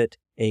idea that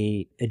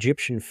a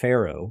Egyptian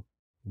pharaoh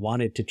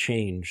wanted to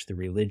change the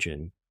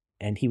religion,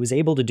 and he was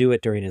able to do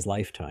it during his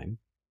lifetime.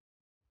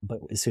 But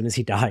as soon as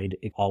he died,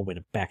 it all went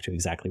back to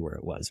exactly where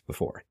it was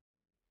before.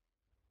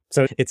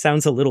 So it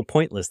sounds a little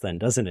pointless then,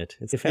 doesn't it?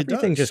 If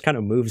everything just kind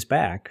of moves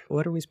back,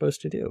 what are we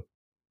supposed to do?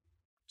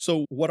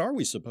 So what are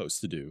we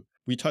supposed to do?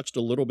 We touched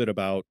a little bit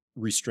about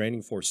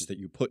restraining forces that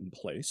you put in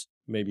place.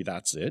 Maybe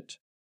that's it.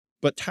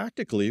 But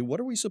tactically, what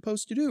are we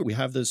supposed to do? We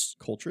have this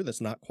culture that's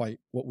not quite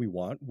what we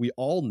want. We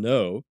all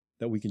know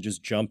that we can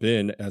just jump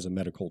in as a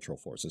metacultural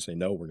force and say,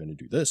 no, we're going to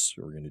do this,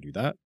 or we're going to do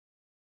that.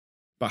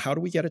 But how do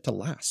we get it to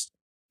last?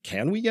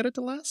 Can we get it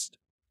to last?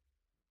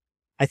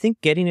 I think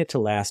getting it to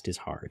last is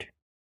hard.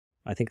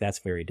 I think that's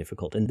very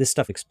difficult. And this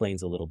stuff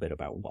explains a little bit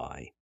about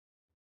why.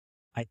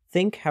 I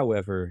think,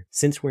 however,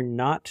 since we're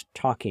not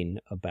talking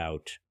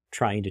about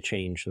trying to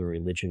change the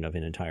religion of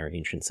an entire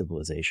ancient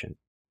civilization.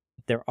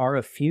 There are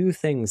a few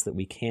things that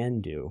we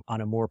can do on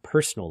a more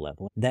personal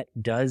level that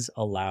does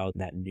allow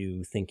that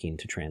new thinking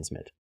to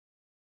transmit.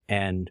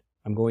 And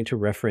I'm going to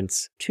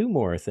reference two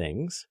more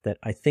things that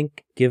I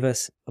think give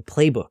us a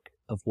playbook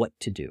of what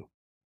to do.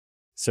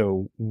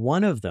 So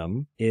one of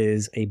them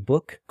is a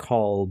book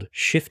called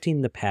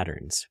Shifting the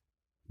Patterns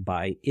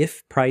by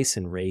If Price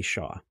and Ray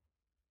Shaw.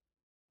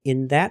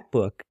 In that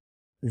book,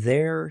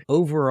 their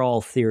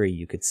overall theory,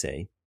 you could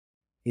say,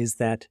 is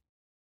that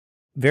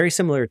very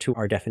similar to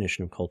our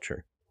definition of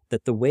culture,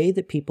 that the way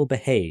that people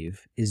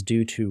behave is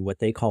due to what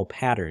they call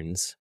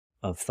patterns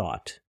of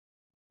thought.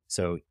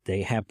 So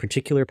they have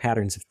particular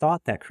patterns of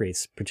thought that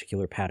creates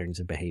particular patterns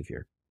of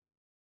behavior.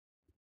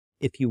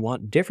 If you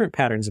want different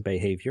patterns of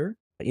behavior,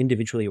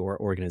 individually or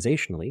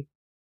organizationally,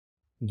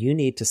 you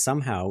need to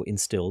somehow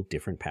instill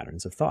different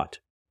patterns of thought.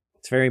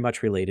 It's very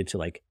much related to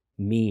like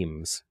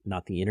memes,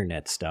 not the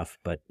internet stuff,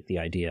 but the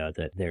idea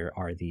that there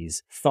are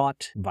these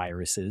thought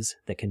viruses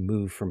that can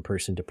move from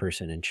person to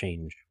person and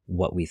change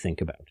what we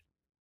think about.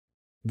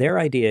 Their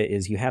idea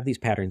is you have these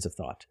patterns of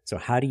thought. So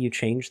how do you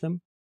change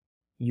them?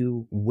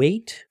 You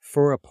wait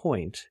for a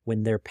point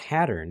when their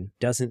pattern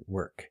doesn't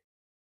work.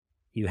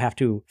 You have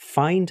to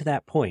find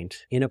that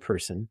point in a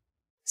person,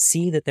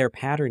 see that their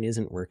pattern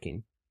isn't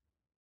working,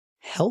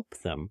 help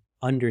them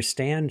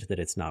understand that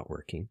it's not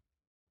working,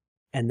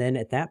 and then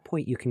at that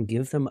point, you can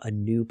give them a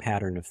new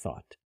pattern of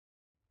thought.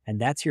 And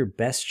that's your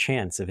best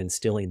chance of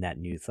instilling that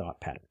new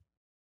thought pattern.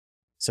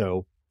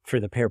 So for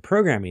the pair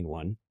programming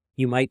one,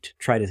 you might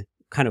try to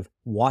kind of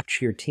watch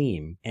your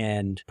team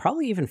and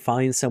probably even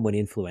find someone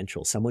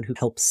influential, someone who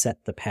helps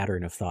set the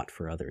pattern of thought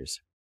for others.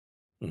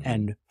 Mm-hmm.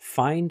 And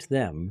find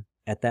them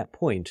at that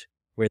point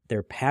where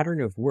their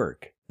pattern of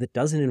work that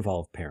doesn't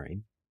involve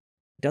pairing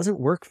doesn't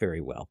work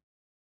very well.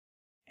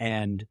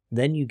 And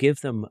then you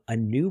give them a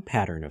new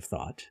pattern of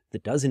thought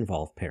that does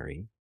involve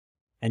pairing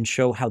and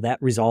show how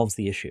that resolves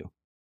the issue.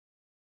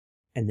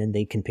 And then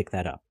they can pick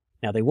that up.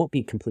 Now, they won't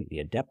be completely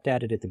adept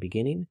at it at the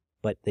beginning,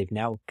 but they've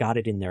now got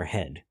it in their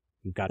head.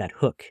 You've got that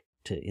hook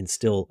to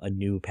instill a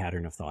new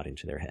pattern of thought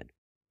into their head.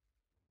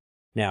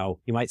 Now,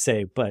 you might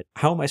say, but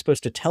how am I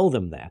supposed to tell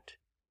them that?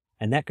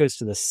 And that goes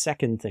to the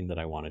second thing that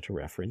I wanted to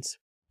reference,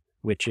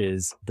 which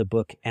is the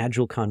book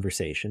Agile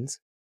Conversations,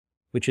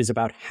 which is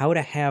about how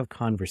to have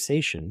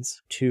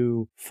conversations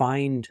to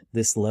find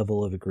this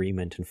level of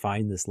agreement and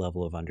find this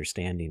level of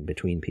understanding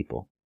between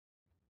people.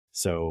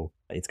 So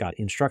it's got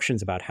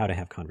instructions about how to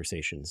have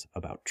conversations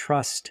about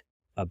trust,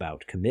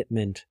 about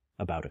commitment,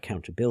 about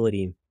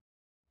accountability.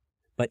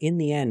 But in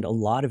the end, a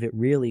lot of it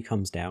really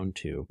comes down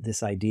to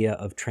this idea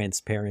of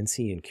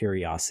transparency and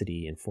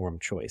curiosity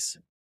informed choice.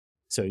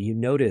 So you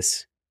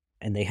notice,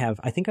 and they have,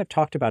 I think I've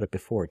talked about it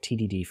before,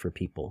 TDD for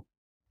people.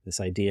 This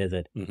idea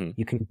that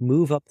you can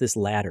move up this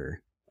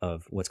ladder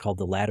of what's called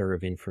the ladder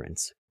of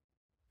inference.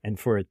 And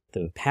for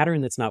the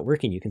pattern that's not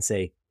working, you can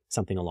say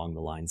something along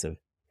the lines of,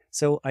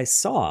 so I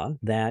saw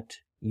that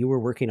you were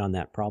working on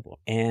that problem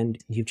and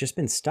you've just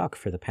been stuck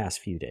for the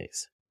past few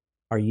days.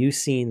 Are you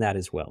seeing that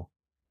as well?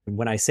 And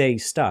when I say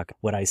stuck,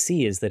 what I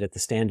see is that at the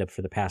stand-up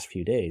for the past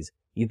few days,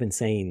 you've been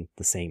saying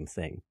the same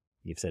thing.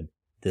 You've said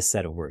this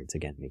set of words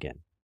again and again.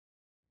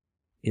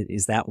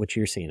 Is that what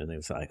you're seeing? And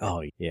it's like,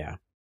 oh, yeah.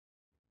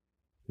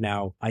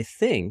 Now, I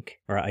think,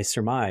 or I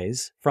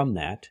surmise from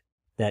that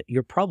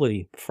you're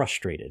probably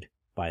frustrated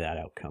by that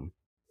outcome.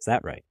 Is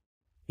that right?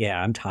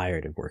 Yeah, I'm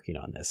tired of working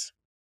on this.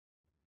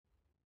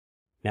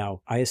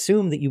 Now, I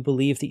assume that you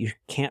believe that you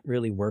can't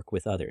really work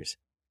with others.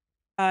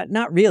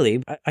 Not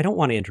really. I don't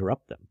want to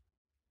interrupt them.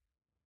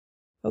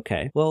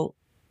 Okay, well,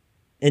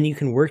 and you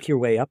can work your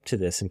way up to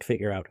this and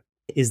figure out,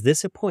 is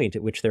this a point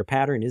at which their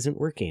pattern isn't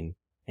working?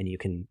 And you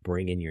can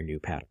bring in your new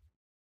pattern.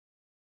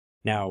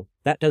 Now,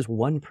 that does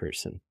one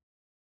person.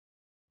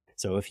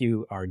 So if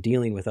you are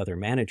dealing with other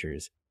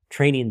managers,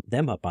 training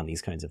them up on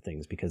these kinds of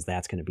things, because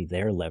that's going to be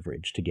their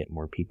leverage to get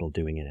more people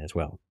doing it as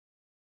well.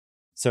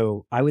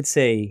 So I would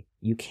say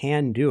you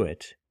can do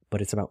it,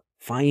 but it's about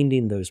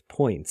finding those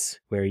points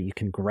where you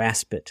can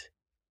grasp it.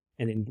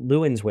 And in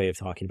Lewin's way of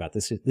talking about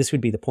this, this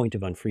would be the point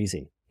of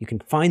unfreezing. You can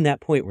find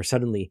that point where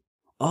suddenly,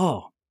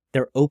 oh,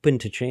 they're open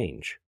to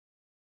change.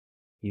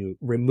 You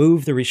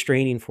remove the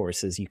restraining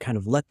forces, you kind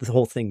of let the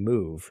whole thing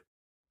move.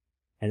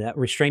 And that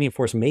restraining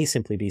force may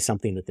simply be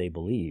something that they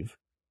believe.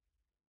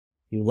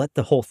 You let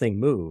the whole thing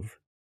move,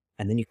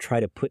 and then you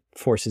try to put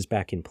forces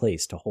back in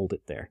place to hold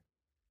it there.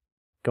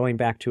 Going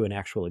back to an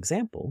actual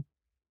example,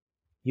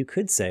 you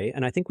could say,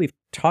 and I think we've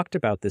talked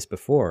about this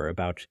before,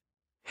 about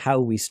how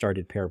we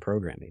started pair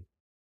programming.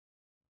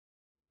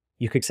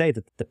 You could say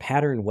that the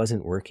pattern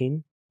wasn't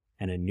working,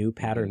 and a new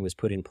pattern was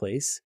put in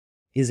place,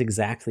 is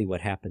exactly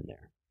what happened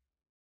there.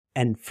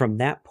 And from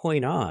that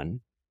point on,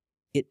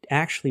 it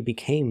actually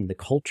became the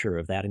culture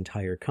of that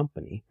entire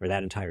company, or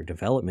that entire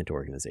development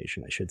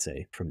organization, I should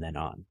say, from then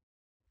on.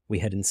 We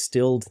had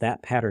instilled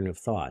that pattern of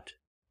thought,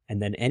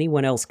 and then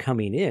anyone else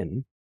coming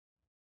in,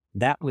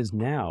 that was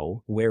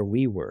now where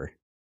we were.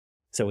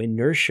 So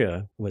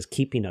inertia was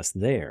keeping us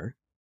there,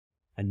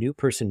 A new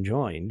person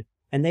joined,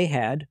 and they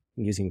had,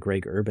 using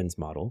Greg Urban's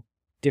model,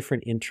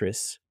 different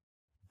interests,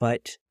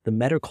 but the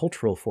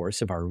metacultural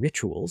force of our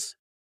rituals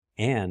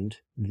and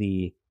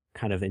the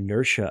kind of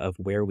inertia of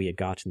where we had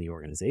got in the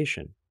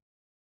organization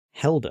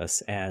held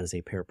us as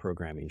a pair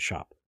programming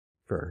shop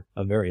for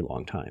a very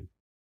long time.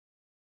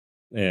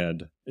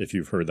 And if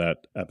you've heard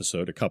that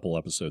episode a couple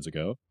episodes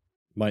ago,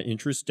 my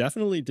interests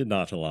definitely did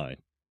not align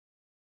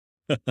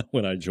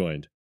when I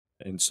joined.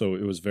 And so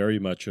it was very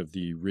much of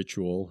the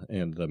ritual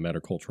and the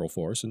metacultural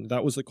force. And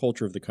that was the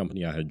culture of the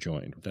company I had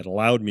joined that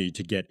allowed me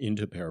to get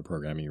into pair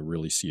programming and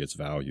really see its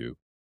value.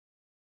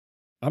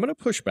 I'm going to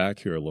push back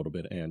here a little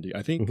bit, Andy.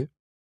 I think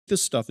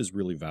this stuff is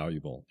really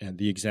valuable. And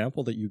the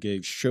example that you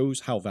gave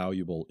shows how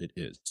valuable it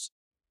is.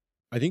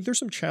 I think there's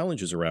some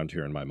challenges around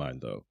here in my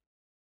mind, though.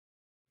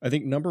 I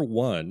think number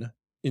one,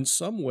 in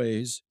some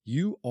ways,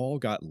 you all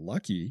got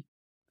lucky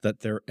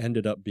that there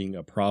ended up being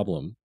a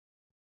problem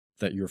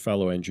that your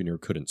fellow engineer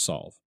couldn't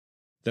solve,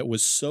 that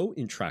was so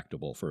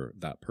intractable for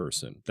that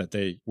person that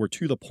they were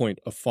to the point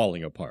of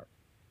falling apart.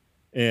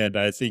 And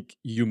I think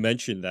you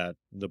mentioned that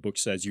the book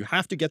says you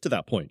have to get to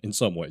that point in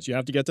some ways. You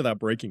have to get to that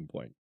breaking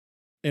point.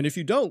 And if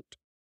you don't,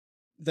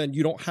 then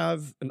you don't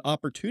have an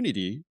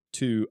opportunity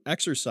to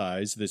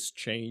exercise this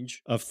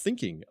change of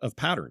thinking, of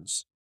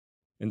patterns.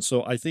 And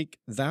so I think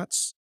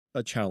that's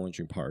a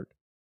challenging part.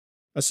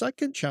 A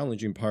second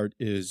challenging part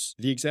is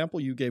the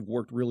example you gave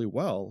worked really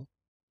well.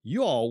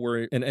 You all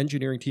were an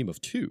engineering team of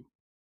 2.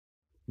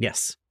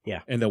 Yes.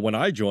 Yeah. And then when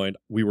I joined,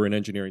 we were an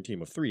engineering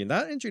team of 3. And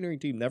that engineering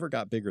team never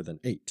got bigger than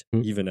 8,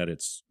 even at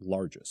its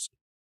largest.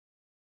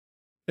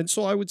 And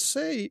so I would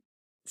say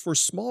for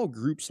small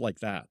groups like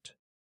that,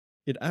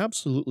 it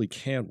absolutely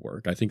can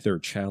work. I think there are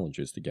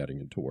challenges to getting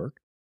it to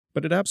work,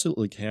 but it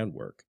absolutely can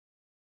work.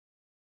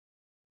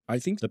 I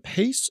think the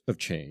pace of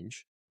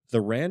change, the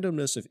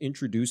randomness of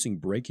introducing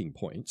breaking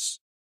points,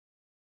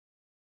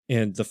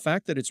 and the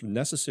fact that it's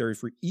necessary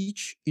for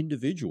each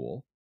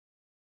individual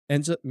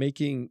ends up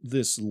making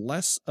this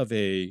less of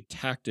a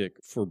tactic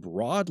for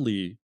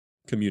broadly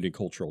community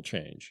cultural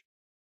change.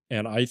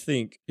 And I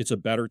think it's a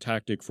better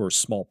tactic for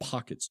small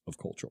pockets of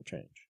cultural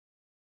change.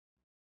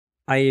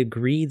 I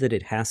agree that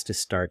it has to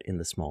start in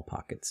the small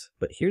pockets,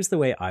 but here's the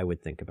way I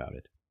would think about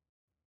it.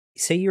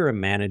 Say you're a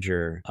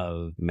manager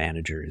of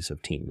managers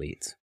of team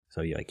leads.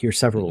 So you're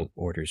several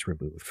orders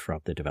removed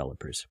from the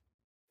developers.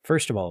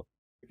 First of all,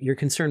 your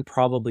concern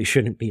probably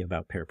shouldn't be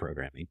about pair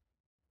programming.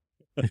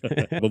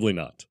 Probably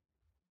not.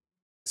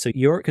 So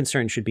your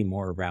concern should be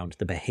more around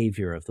the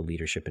behavior of the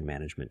leadership and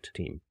management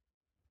team.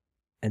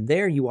 And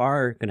there you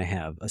are going to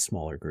have a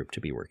smaller group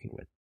to be working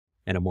with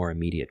and a more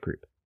immediate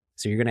group.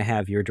 So you're going to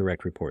have your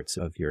direct reports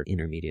of your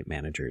intermediate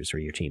managers or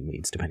your team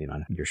leads, depending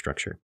on your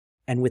structure.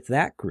 And with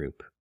that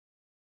group,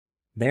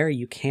 there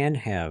you can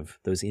have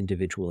those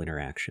individual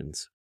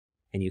interactions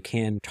and you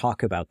can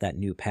talk about that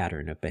new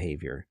pattern of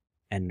behavior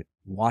and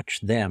watch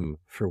them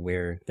for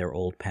where their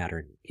old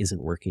pattern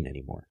isn't working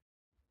anymore.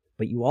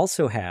 But you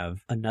also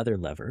have another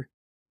lever.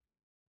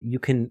 You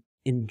can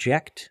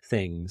inject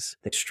things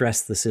that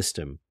stress the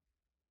system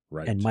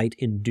and might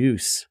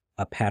induce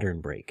a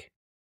pattern break.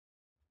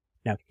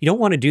 Now, you don't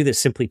want to do this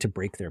simply to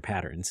break their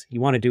patterns. You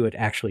want to do it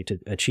actually to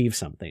achieve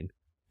something,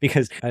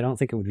 because I don't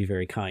think it would be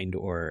very kind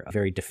or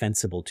very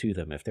defensible to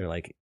them if they're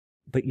like,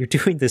 but you're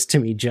doing this to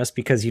me just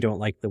because you don't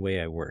like the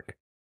way I work.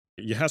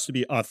 It has to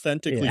be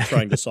authentically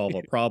trying to solve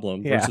a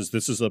problem versus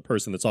this is a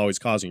person that's always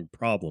causing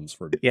problems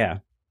for me. Yeah.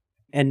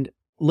 And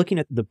looking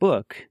at the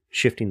book,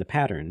 Shifting the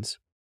Patterns,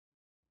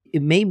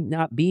 it may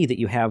not be that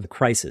you have a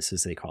crisis,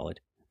 as they call it,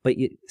 but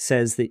it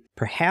says that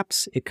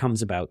perhaps it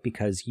comes about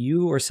because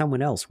you or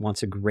someone else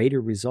wants a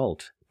greater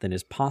result than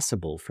is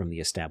possible from the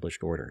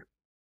established order.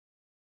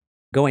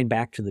 Going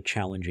back to the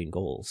challenging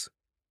goals,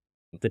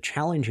 the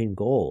challenging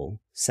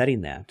goal,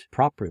 setting that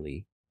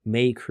properly,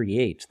 may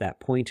create that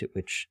point at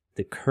which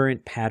the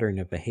current pattern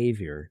of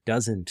behavior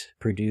doesn't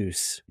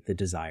produce the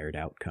desired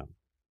outcome.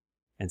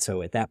 And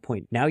so at that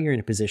point, now you're in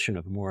a position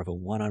of more of a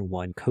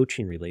one-on-one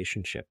coaching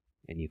relationship,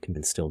 and you can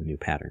instill a new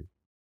pattern.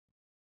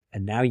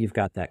 And now you've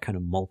got that kind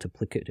of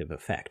multiplicative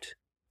effect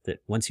that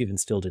once you've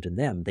instilled it in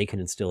them, they can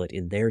instill it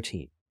in their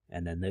team.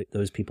 And then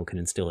those people can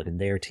instill it in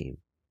their team.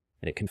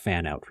 And it can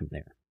fan out from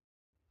there.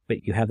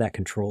 But you have that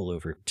control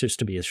over, just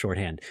to be a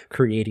shorthand,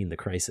 creating the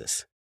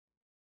crisis.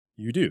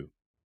 You do.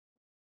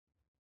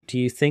 Do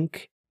you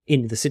think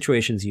in the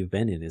situations you've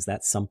been in, is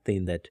that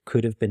something that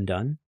could have been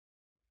done?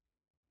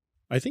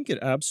 I think it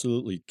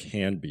absolutely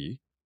can be.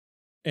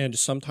 And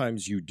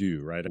sometimes you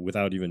do, right?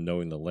 Without even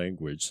knowing the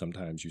language,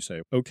 sometimes you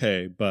say,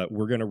 okay, but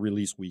we're going to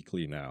release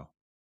weekly now.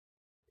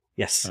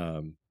 Yes.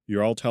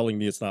 You're all telling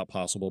me it's not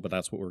possible, but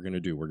that's what we're going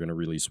to do. We're going to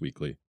release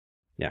weekly.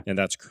 Yeah. And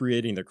that's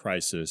creating the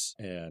crisis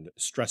and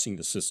stressing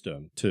the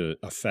system to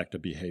affect a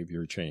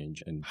behavior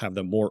change and have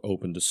them more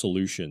open to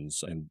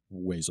solutions and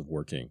ways of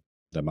working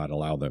that might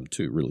allow them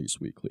to release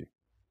weekly.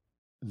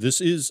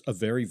 This is a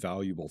very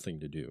valuable thing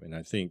to do. And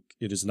I think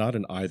it is not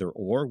an either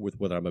or with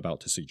what I'm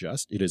about to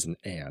suggest. It is an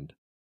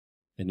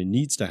and it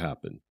needs to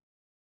happen.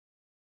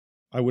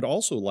 I would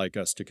also like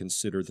us to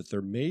consider that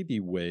there may be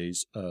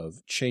ways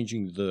of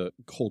changing the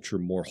culture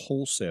more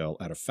wholesale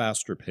at a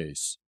faster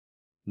pace,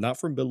 not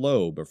from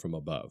below, but from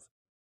above.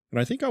 And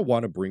I think I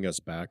want to bring us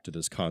back to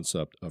this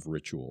concept of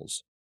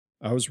rituals.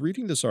 I was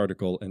reading this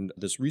article, and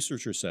this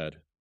researcher said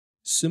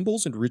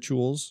symbols and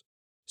rituals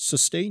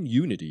sustain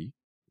unity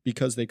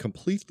because they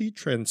completely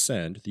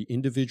transcend the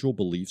individual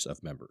beliefs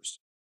of members.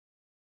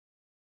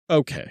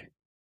 Okay,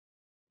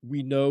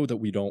 we know that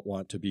we don't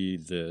want to be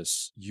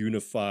this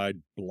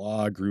unified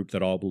blog group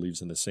that all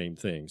believes in the same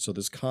thing. So,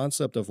 this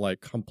concept of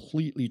like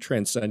completely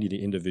transcending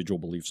the individual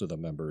beliefs of the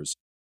members,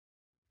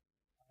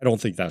 I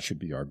don't think that should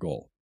be our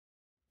goal.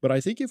 But I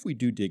think if we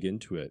do dig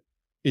into it,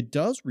 it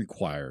does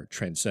require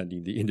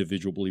transcending the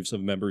individual beliefs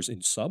of members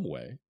in some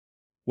way.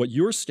 What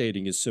you're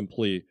stating is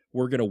simply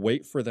we're going to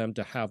wait for them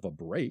to have a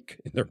break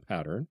in their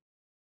pattern,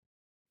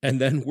 and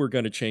then we're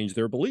going to change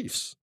their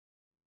beliefs.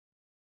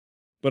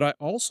 But I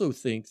also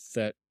think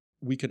that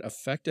we can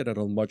affect it at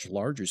a much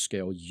larger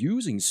scale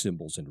using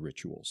symbols and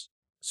rituals.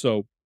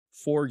 So,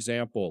 for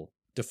example,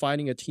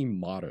 defining a team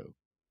motto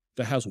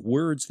that has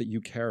words that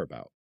you care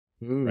about,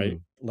 right?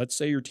 Let's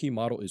say your team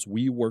motto is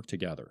 "We work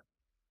together."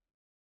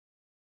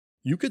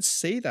 You could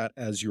say that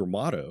as your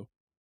motto,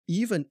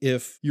 even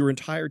if your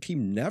entire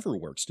team never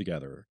works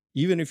together,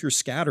 even if you're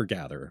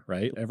scatter-gather,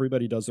 right?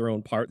 Everybody does their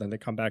own part, then they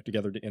come back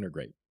together to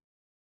integrate.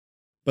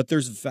 But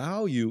there's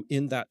value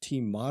in that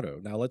team motto.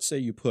 Now, let's say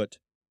you put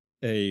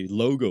a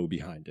logo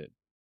behind it.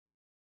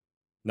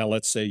 Now,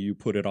 let's say you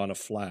put it on a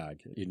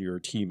flag in your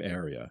team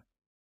area.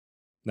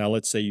 Now,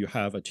 let's say you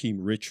have a team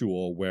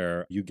ritual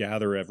where you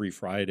gather every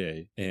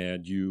Friday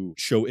and you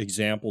show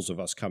examples of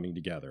us coming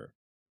together.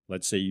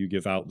 Let's say you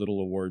give out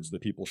little awards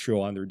that people show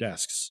on their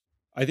desks.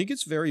 I think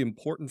it's very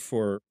important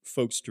for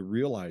folks to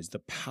realize the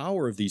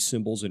power of these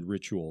symbols and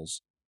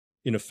rituals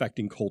in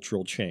affecting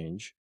cultural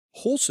change,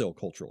 wholesale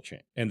cultural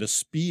change, and the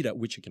speed at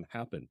which it can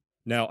happen.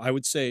 Now, I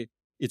would say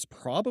it's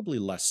probably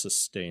less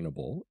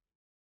sustainable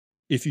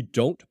if you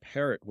don't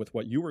pair it with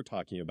what you were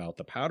talking about,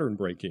 the pattern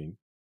breaking.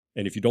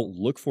 And if you don't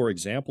look for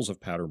examples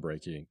of pattern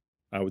breaking,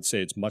 I would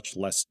say it's much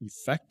less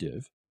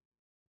effective.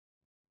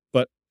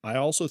 But I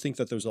also think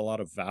that there's a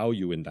lot of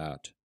value in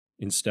that.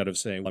 Instead of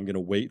saying, I'm going to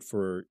wait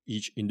for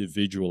each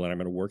individual and I'm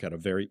going to work at a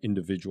very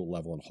individual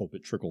level and hope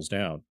it trickles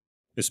down.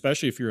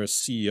 Especially if you're a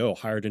CEO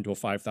hired into a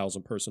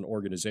 5,000 person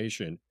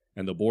organization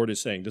and the board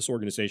is saying, this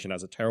organization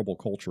has a terrible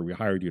culture, we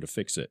hired you to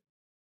fix it.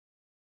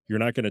 You're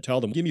not going to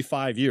tell them, give me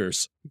 5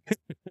 years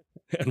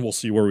and we'll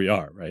see where we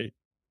are, right?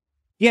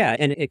 Yeah,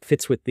 and it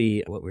fits with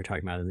what we're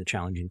talking about in the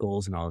challenging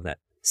goals and all of that.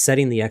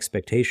 Setting the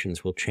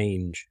expectations will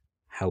change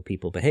how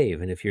people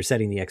behave. And if you're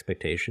setting the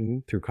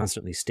expectation through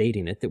constantly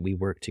stating it, that we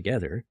work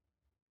together,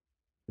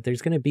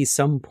 there's going to be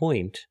some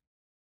point,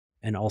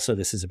 and also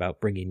this is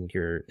about bringing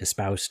your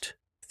espoused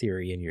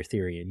theory and your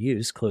theory in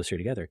use closer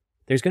together.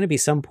 There's going to be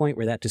some point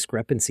where that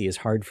discrepancy is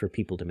hard for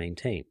people to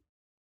maintain.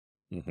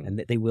 And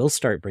that they will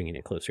start bringing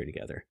it closer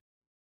together.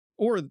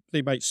 Or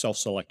they might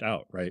self-select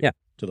out, right? Yeah.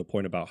 To the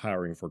point about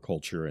hiring for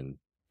culture and...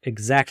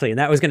 Exactly. And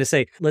that was going to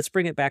say, let's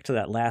bring it back to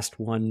that last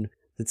one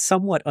that's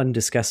somewhat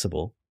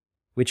undiscussable,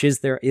 which is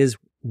there is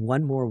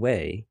one more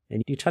way.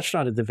 And you touched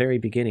on it at the very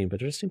beginning, but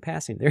just in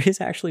passing, there is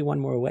actually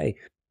one more way,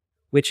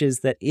 which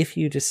is that if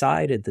you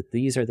decided that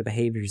these are the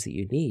behaviors that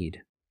you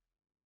need,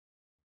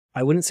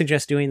 I wouldn't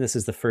suggest doing this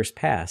as the first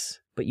pass,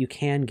 but you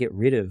can get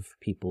rid of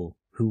people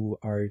who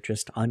are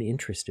just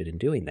uninterested in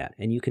doing that.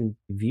 And you can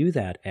view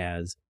that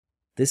as,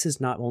 this is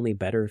not only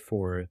better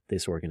for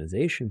this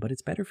organization, but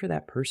it's better for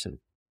that person.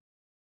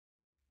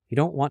 You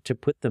don't want to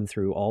put them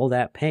through all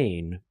that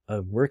pain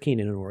of working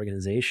in an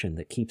organization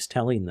that keeps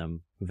telling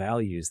them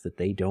values that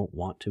they don't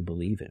want to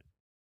believe in.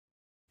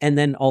 And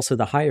then also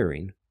the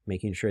hiring,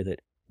 making sure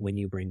that when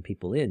you bring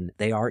people in,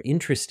 they are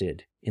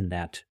interested in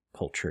that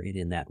culture and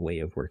in that way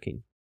of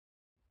working.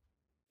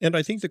 And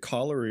I think the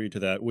corollary to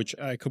that, which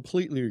I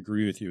completely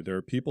agree with you, there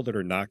are people that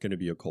are not going to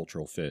be a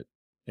cultural fit.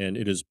 And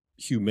it is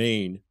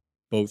humane,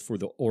 both for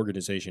the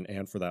organization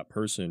and for that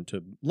person,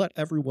 to let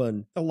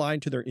everyone align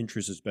to their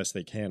interests as best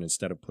they can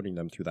instead of putting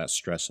them through that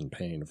stress and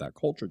pain of that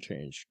culture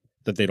change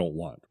that they don't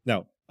want.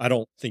 Now, I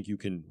don't think you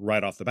can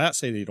right off the bat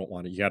say they don't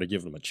want it. You got to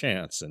give them a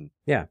chance, and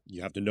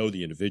you have to know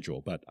the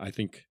individual. But I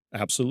think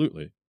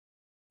absolutely.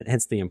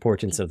 Hence the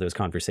importance of those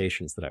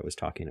conversations that I was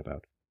talking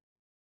about.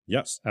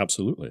 Yes,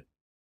 absolutely.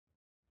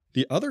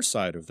 The other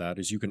side of that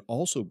is you can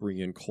also bring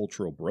in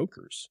cultural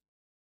brokers.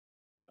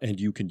 And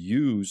you can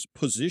use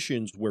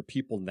positions where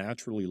people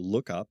naturally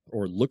look up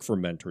or look for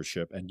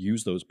mentorship and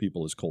use those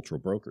people as cultural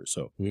brokers.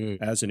 So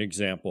as an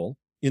example,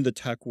 in the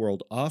tech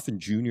world, often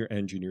junior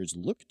engineers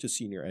look to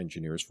senior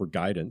engineers for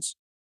guidance,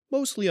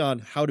 mostly on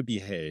how to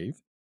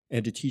behave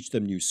and to teach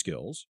them new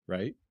skills,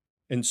 right?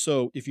 And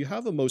so if you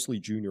have a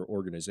mostly junior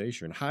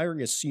organization, hiring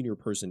a senior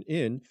person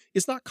in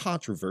is not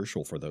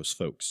controversial for those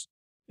folks.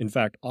 In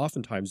fact,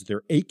 oftentimes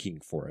they're aching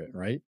for it,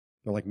 right?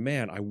 They're like,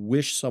 man, I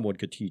wish someone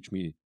could teach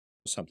me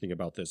something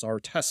about this. Our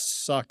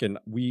tests suck and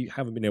we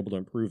haven't been able to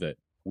improve it.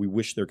 We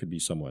wish there could be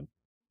someone.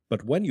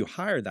 But when you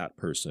hire that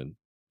person,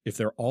 if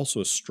they're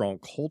also a strong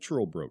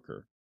cultural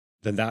broker,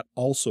 then that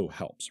also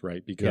helps,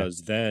 right? Yeah.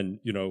 Because then,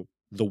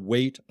 the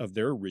weight of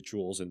their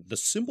rituals and the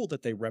symbol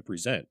that they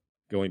represent,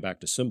 going back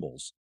to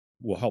symbols,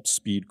 will help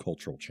speed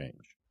cultural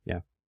change. Yeah.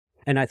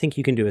 And I think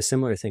you can do a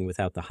similar thing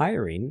without the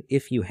hiring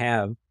if you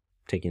have,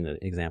 taking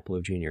the example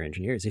of junior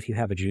engineers, if you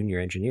have a junior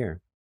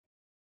engineer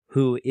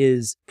who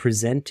is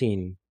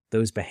presenting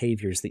those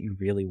behaviors that you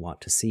really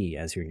want to see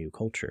as your new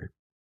culture,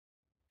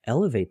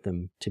 elevate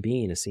them to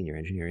being a senior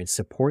engineer and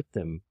support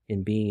them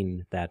in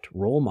being that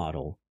role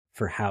model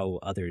for how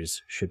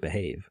others should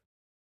behave.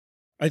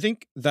 I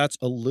think that's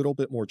a little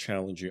bit more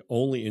challenging,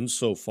 only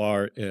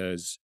insofar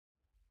as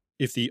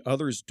if the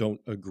others don't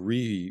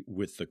agree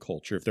with the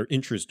culture, if their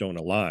interests don't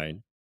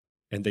align,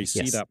 and they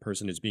see Yes. that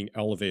person as being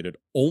elevated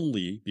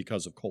only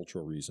because of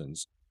cultural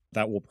reasons,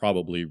 that will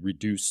probably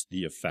reduce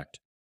the effect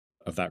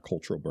of that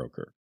cultural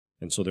broker.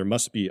 And so there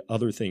must be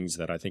other things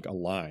that I think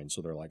align.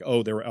 So they're like,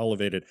 oh, they were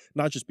elevated,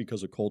 not just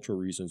because of cultural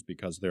reasons,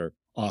 because they're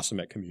awesome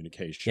at Yeah,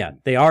 communication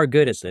they are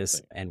good or at this,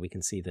 something. and we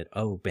can see that,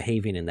 oh,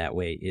 behaving in that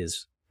way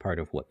is part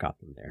of what got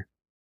them there.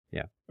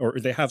 Yeah. Or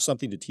they have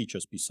something to teach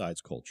us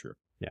besides culture.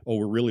 Yeah. Oh,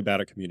 we're really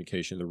bad at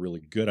communication. They're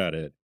really good at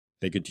it.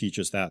 They could teach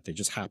us that. They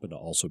just happen to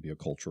also be a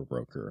cultural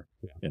broker,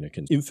 Yeah. and it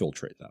can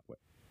infiltrate that way.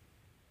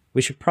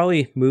 We should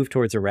probably move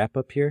towards a wrap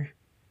up here.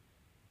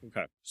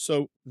 Okay.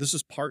 So this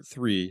is part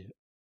 3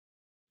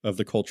 of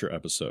the culture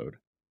episode.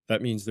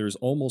 That means there's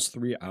almost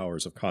 3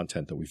 hours of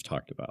content that we've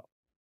talked about.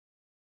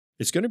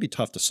 It's going to be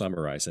tough to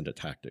summarize into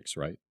tactics,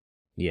 right?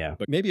 Yeah.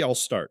 But maybe I'll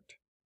start.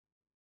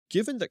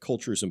 Given that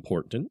culture is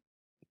important,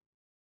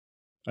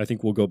 I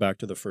think we'll go back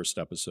to the first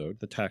episode.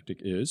 The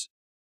tactic is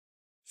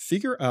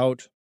figure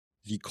out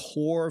the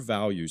core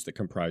values that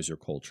comprise your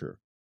culture.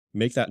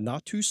 Make that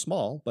not too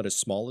small, but as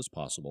small as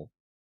possible.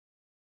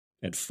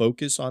 And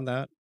focus on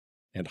that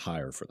and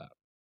hire for that.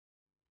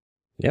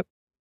 Yep.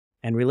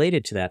 And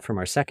related to that from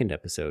our second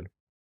episode,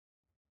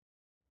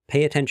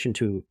 pay attention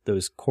to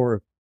those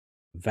core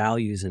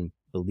values and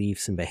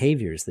beliefs and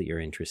behaviors that you're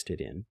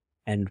interested in,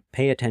 and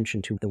pay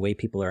attention to the way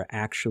people are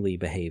actually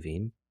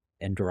behaving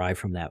and derive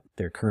from that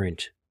their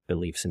current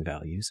beliefs and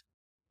values,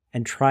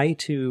 and try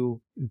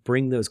to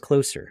bring those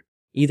closer,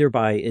 either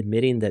by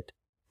admitting that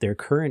their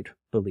current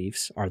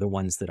beliefs are the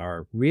ones that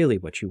are really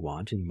what you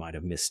want and you might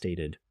have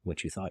misstated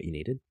what you thought you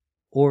needed,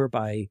 or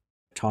by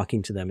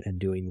talking to them and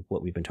doing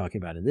what we've been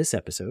talking about in this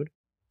episode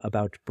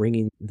about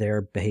bringing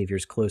their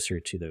behaviors closer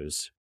to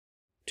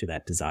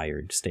that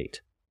desired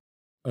state.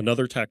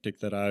 Another tactic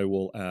that I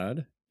will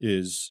add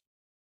is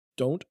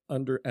don't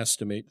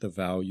underestimate the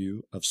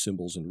value of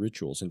symbols and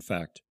rituals. In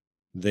fact,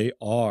 they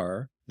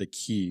are the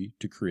key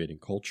to creating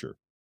culture.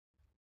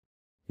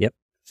 Yep.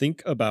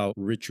 Think about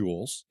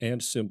rituals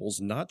and symbols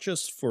not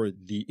just for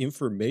the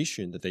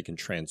information that they can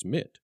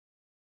transmit,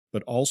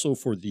 but also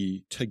for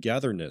the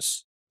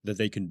togetherness that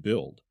they can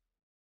build,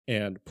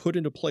 and put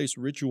into place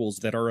rituals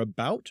that are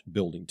about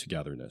building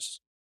togetherness.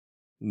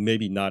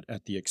 Maybe not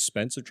at the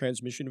expense of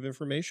transmission of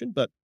information,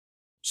 but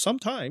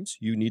sometimes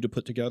you need to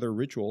put together a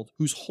ritual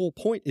whose whole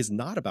point is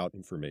not about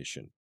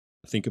information.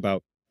 Think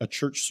about a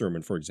church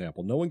sermon, for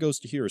example. No one goes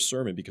to hear a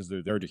sermon because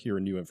they're there to hear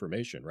new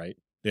information, right?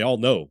 They all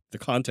know the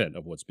content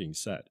of what's being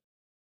said.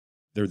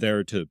 They're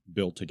there to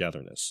build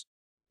togetherness.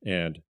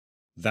 And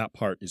that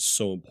part is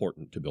so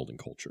important to building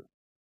culture.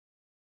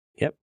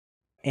 Yep.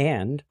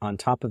 And on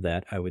top of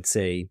that, I would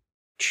say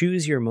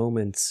choose your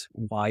moments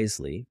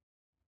wisely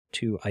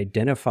to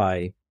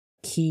identify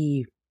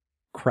key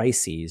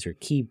crises or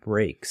key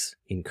breaks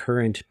in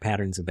current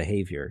patterns of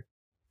behavior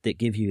that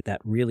give you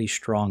that really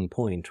strong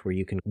point where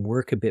you can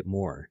work a bit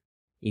more,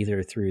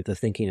 either through the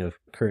thinking of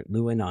Kurt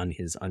Lewin on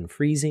his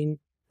unfreezing,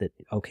 that,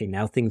 okay,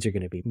 now things are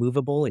going to be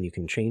movable and you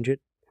can change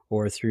it,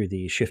 or through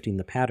the shifting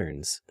the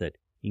patterns, that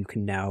you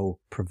can now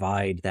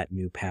provide that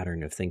new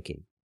pattern of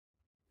thinking.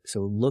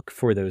 So look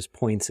for those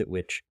points at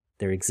which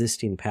their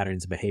existing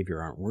patterns of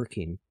behavior aren't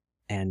working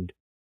and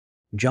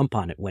jump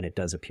on it when it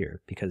does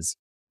appear, because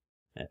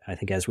I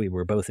think, as we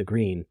were both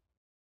agreeing,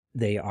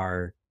 they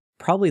are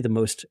probably the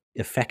most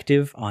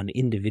effective on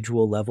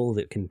individual level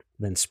that can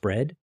then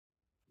spread,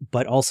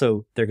 but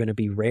also they're going to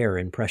be rare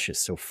and precious.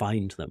 So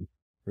find them,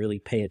 really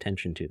pay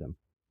attention to them.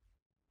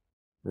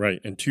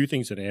 Right. And 2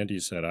 things that Andy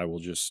said, I will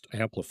just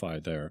amplify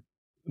there.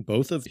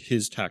 Both of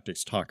his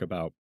tactics talk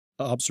about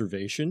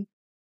observation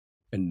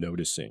and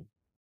noticing.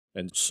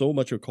 And so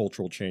much of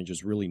cultural change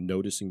is really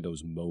noticing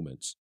those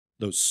moments,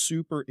 those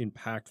super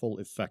impactful,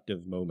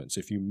 effective moments.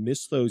 If you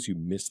miss those, you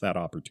miss that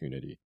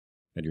opportunity,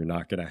 and you're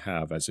not going to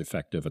have as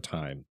effective a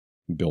time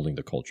building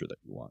the culture that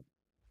you want.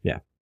 Yeah,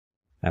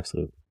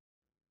 absolutely.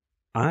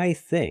 I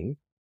think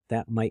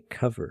that might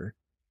cover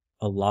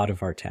a lot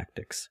of our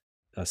tactics,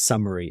 a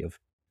summary of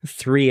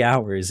 3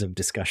 hours of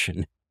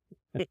discussion.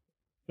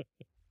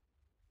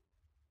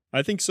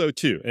 I think so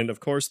too. And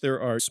of course,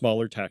 there are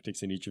smaller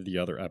tactics in each of the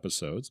other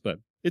episodes, but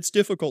it's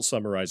difficult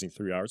summarizing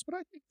 3 hours. But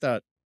I think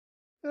that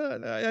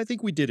I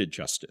think we did it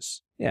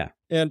justice. Yeah.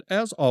 And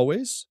as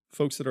always,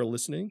 folks that are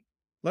listening,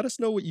 let us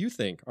know what you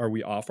think. Are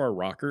we off our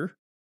rocker?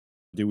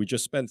 Did we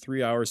just spend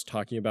 3 hours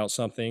talking about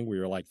something where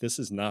you're like, this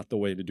is not the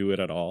way to do it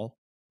at all?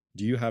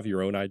 Do you have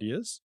your own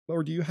ideas?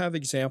 Or do you have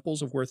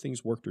examples of where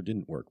things worked or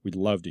didn't work? We'd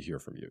love to hear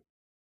from you.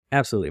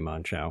 Absolutely,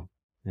 Mon Chao.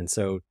 And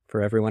so,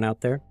 for everyone out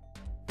there,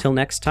 till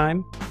next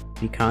time,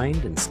 be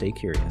kind and stay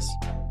curious.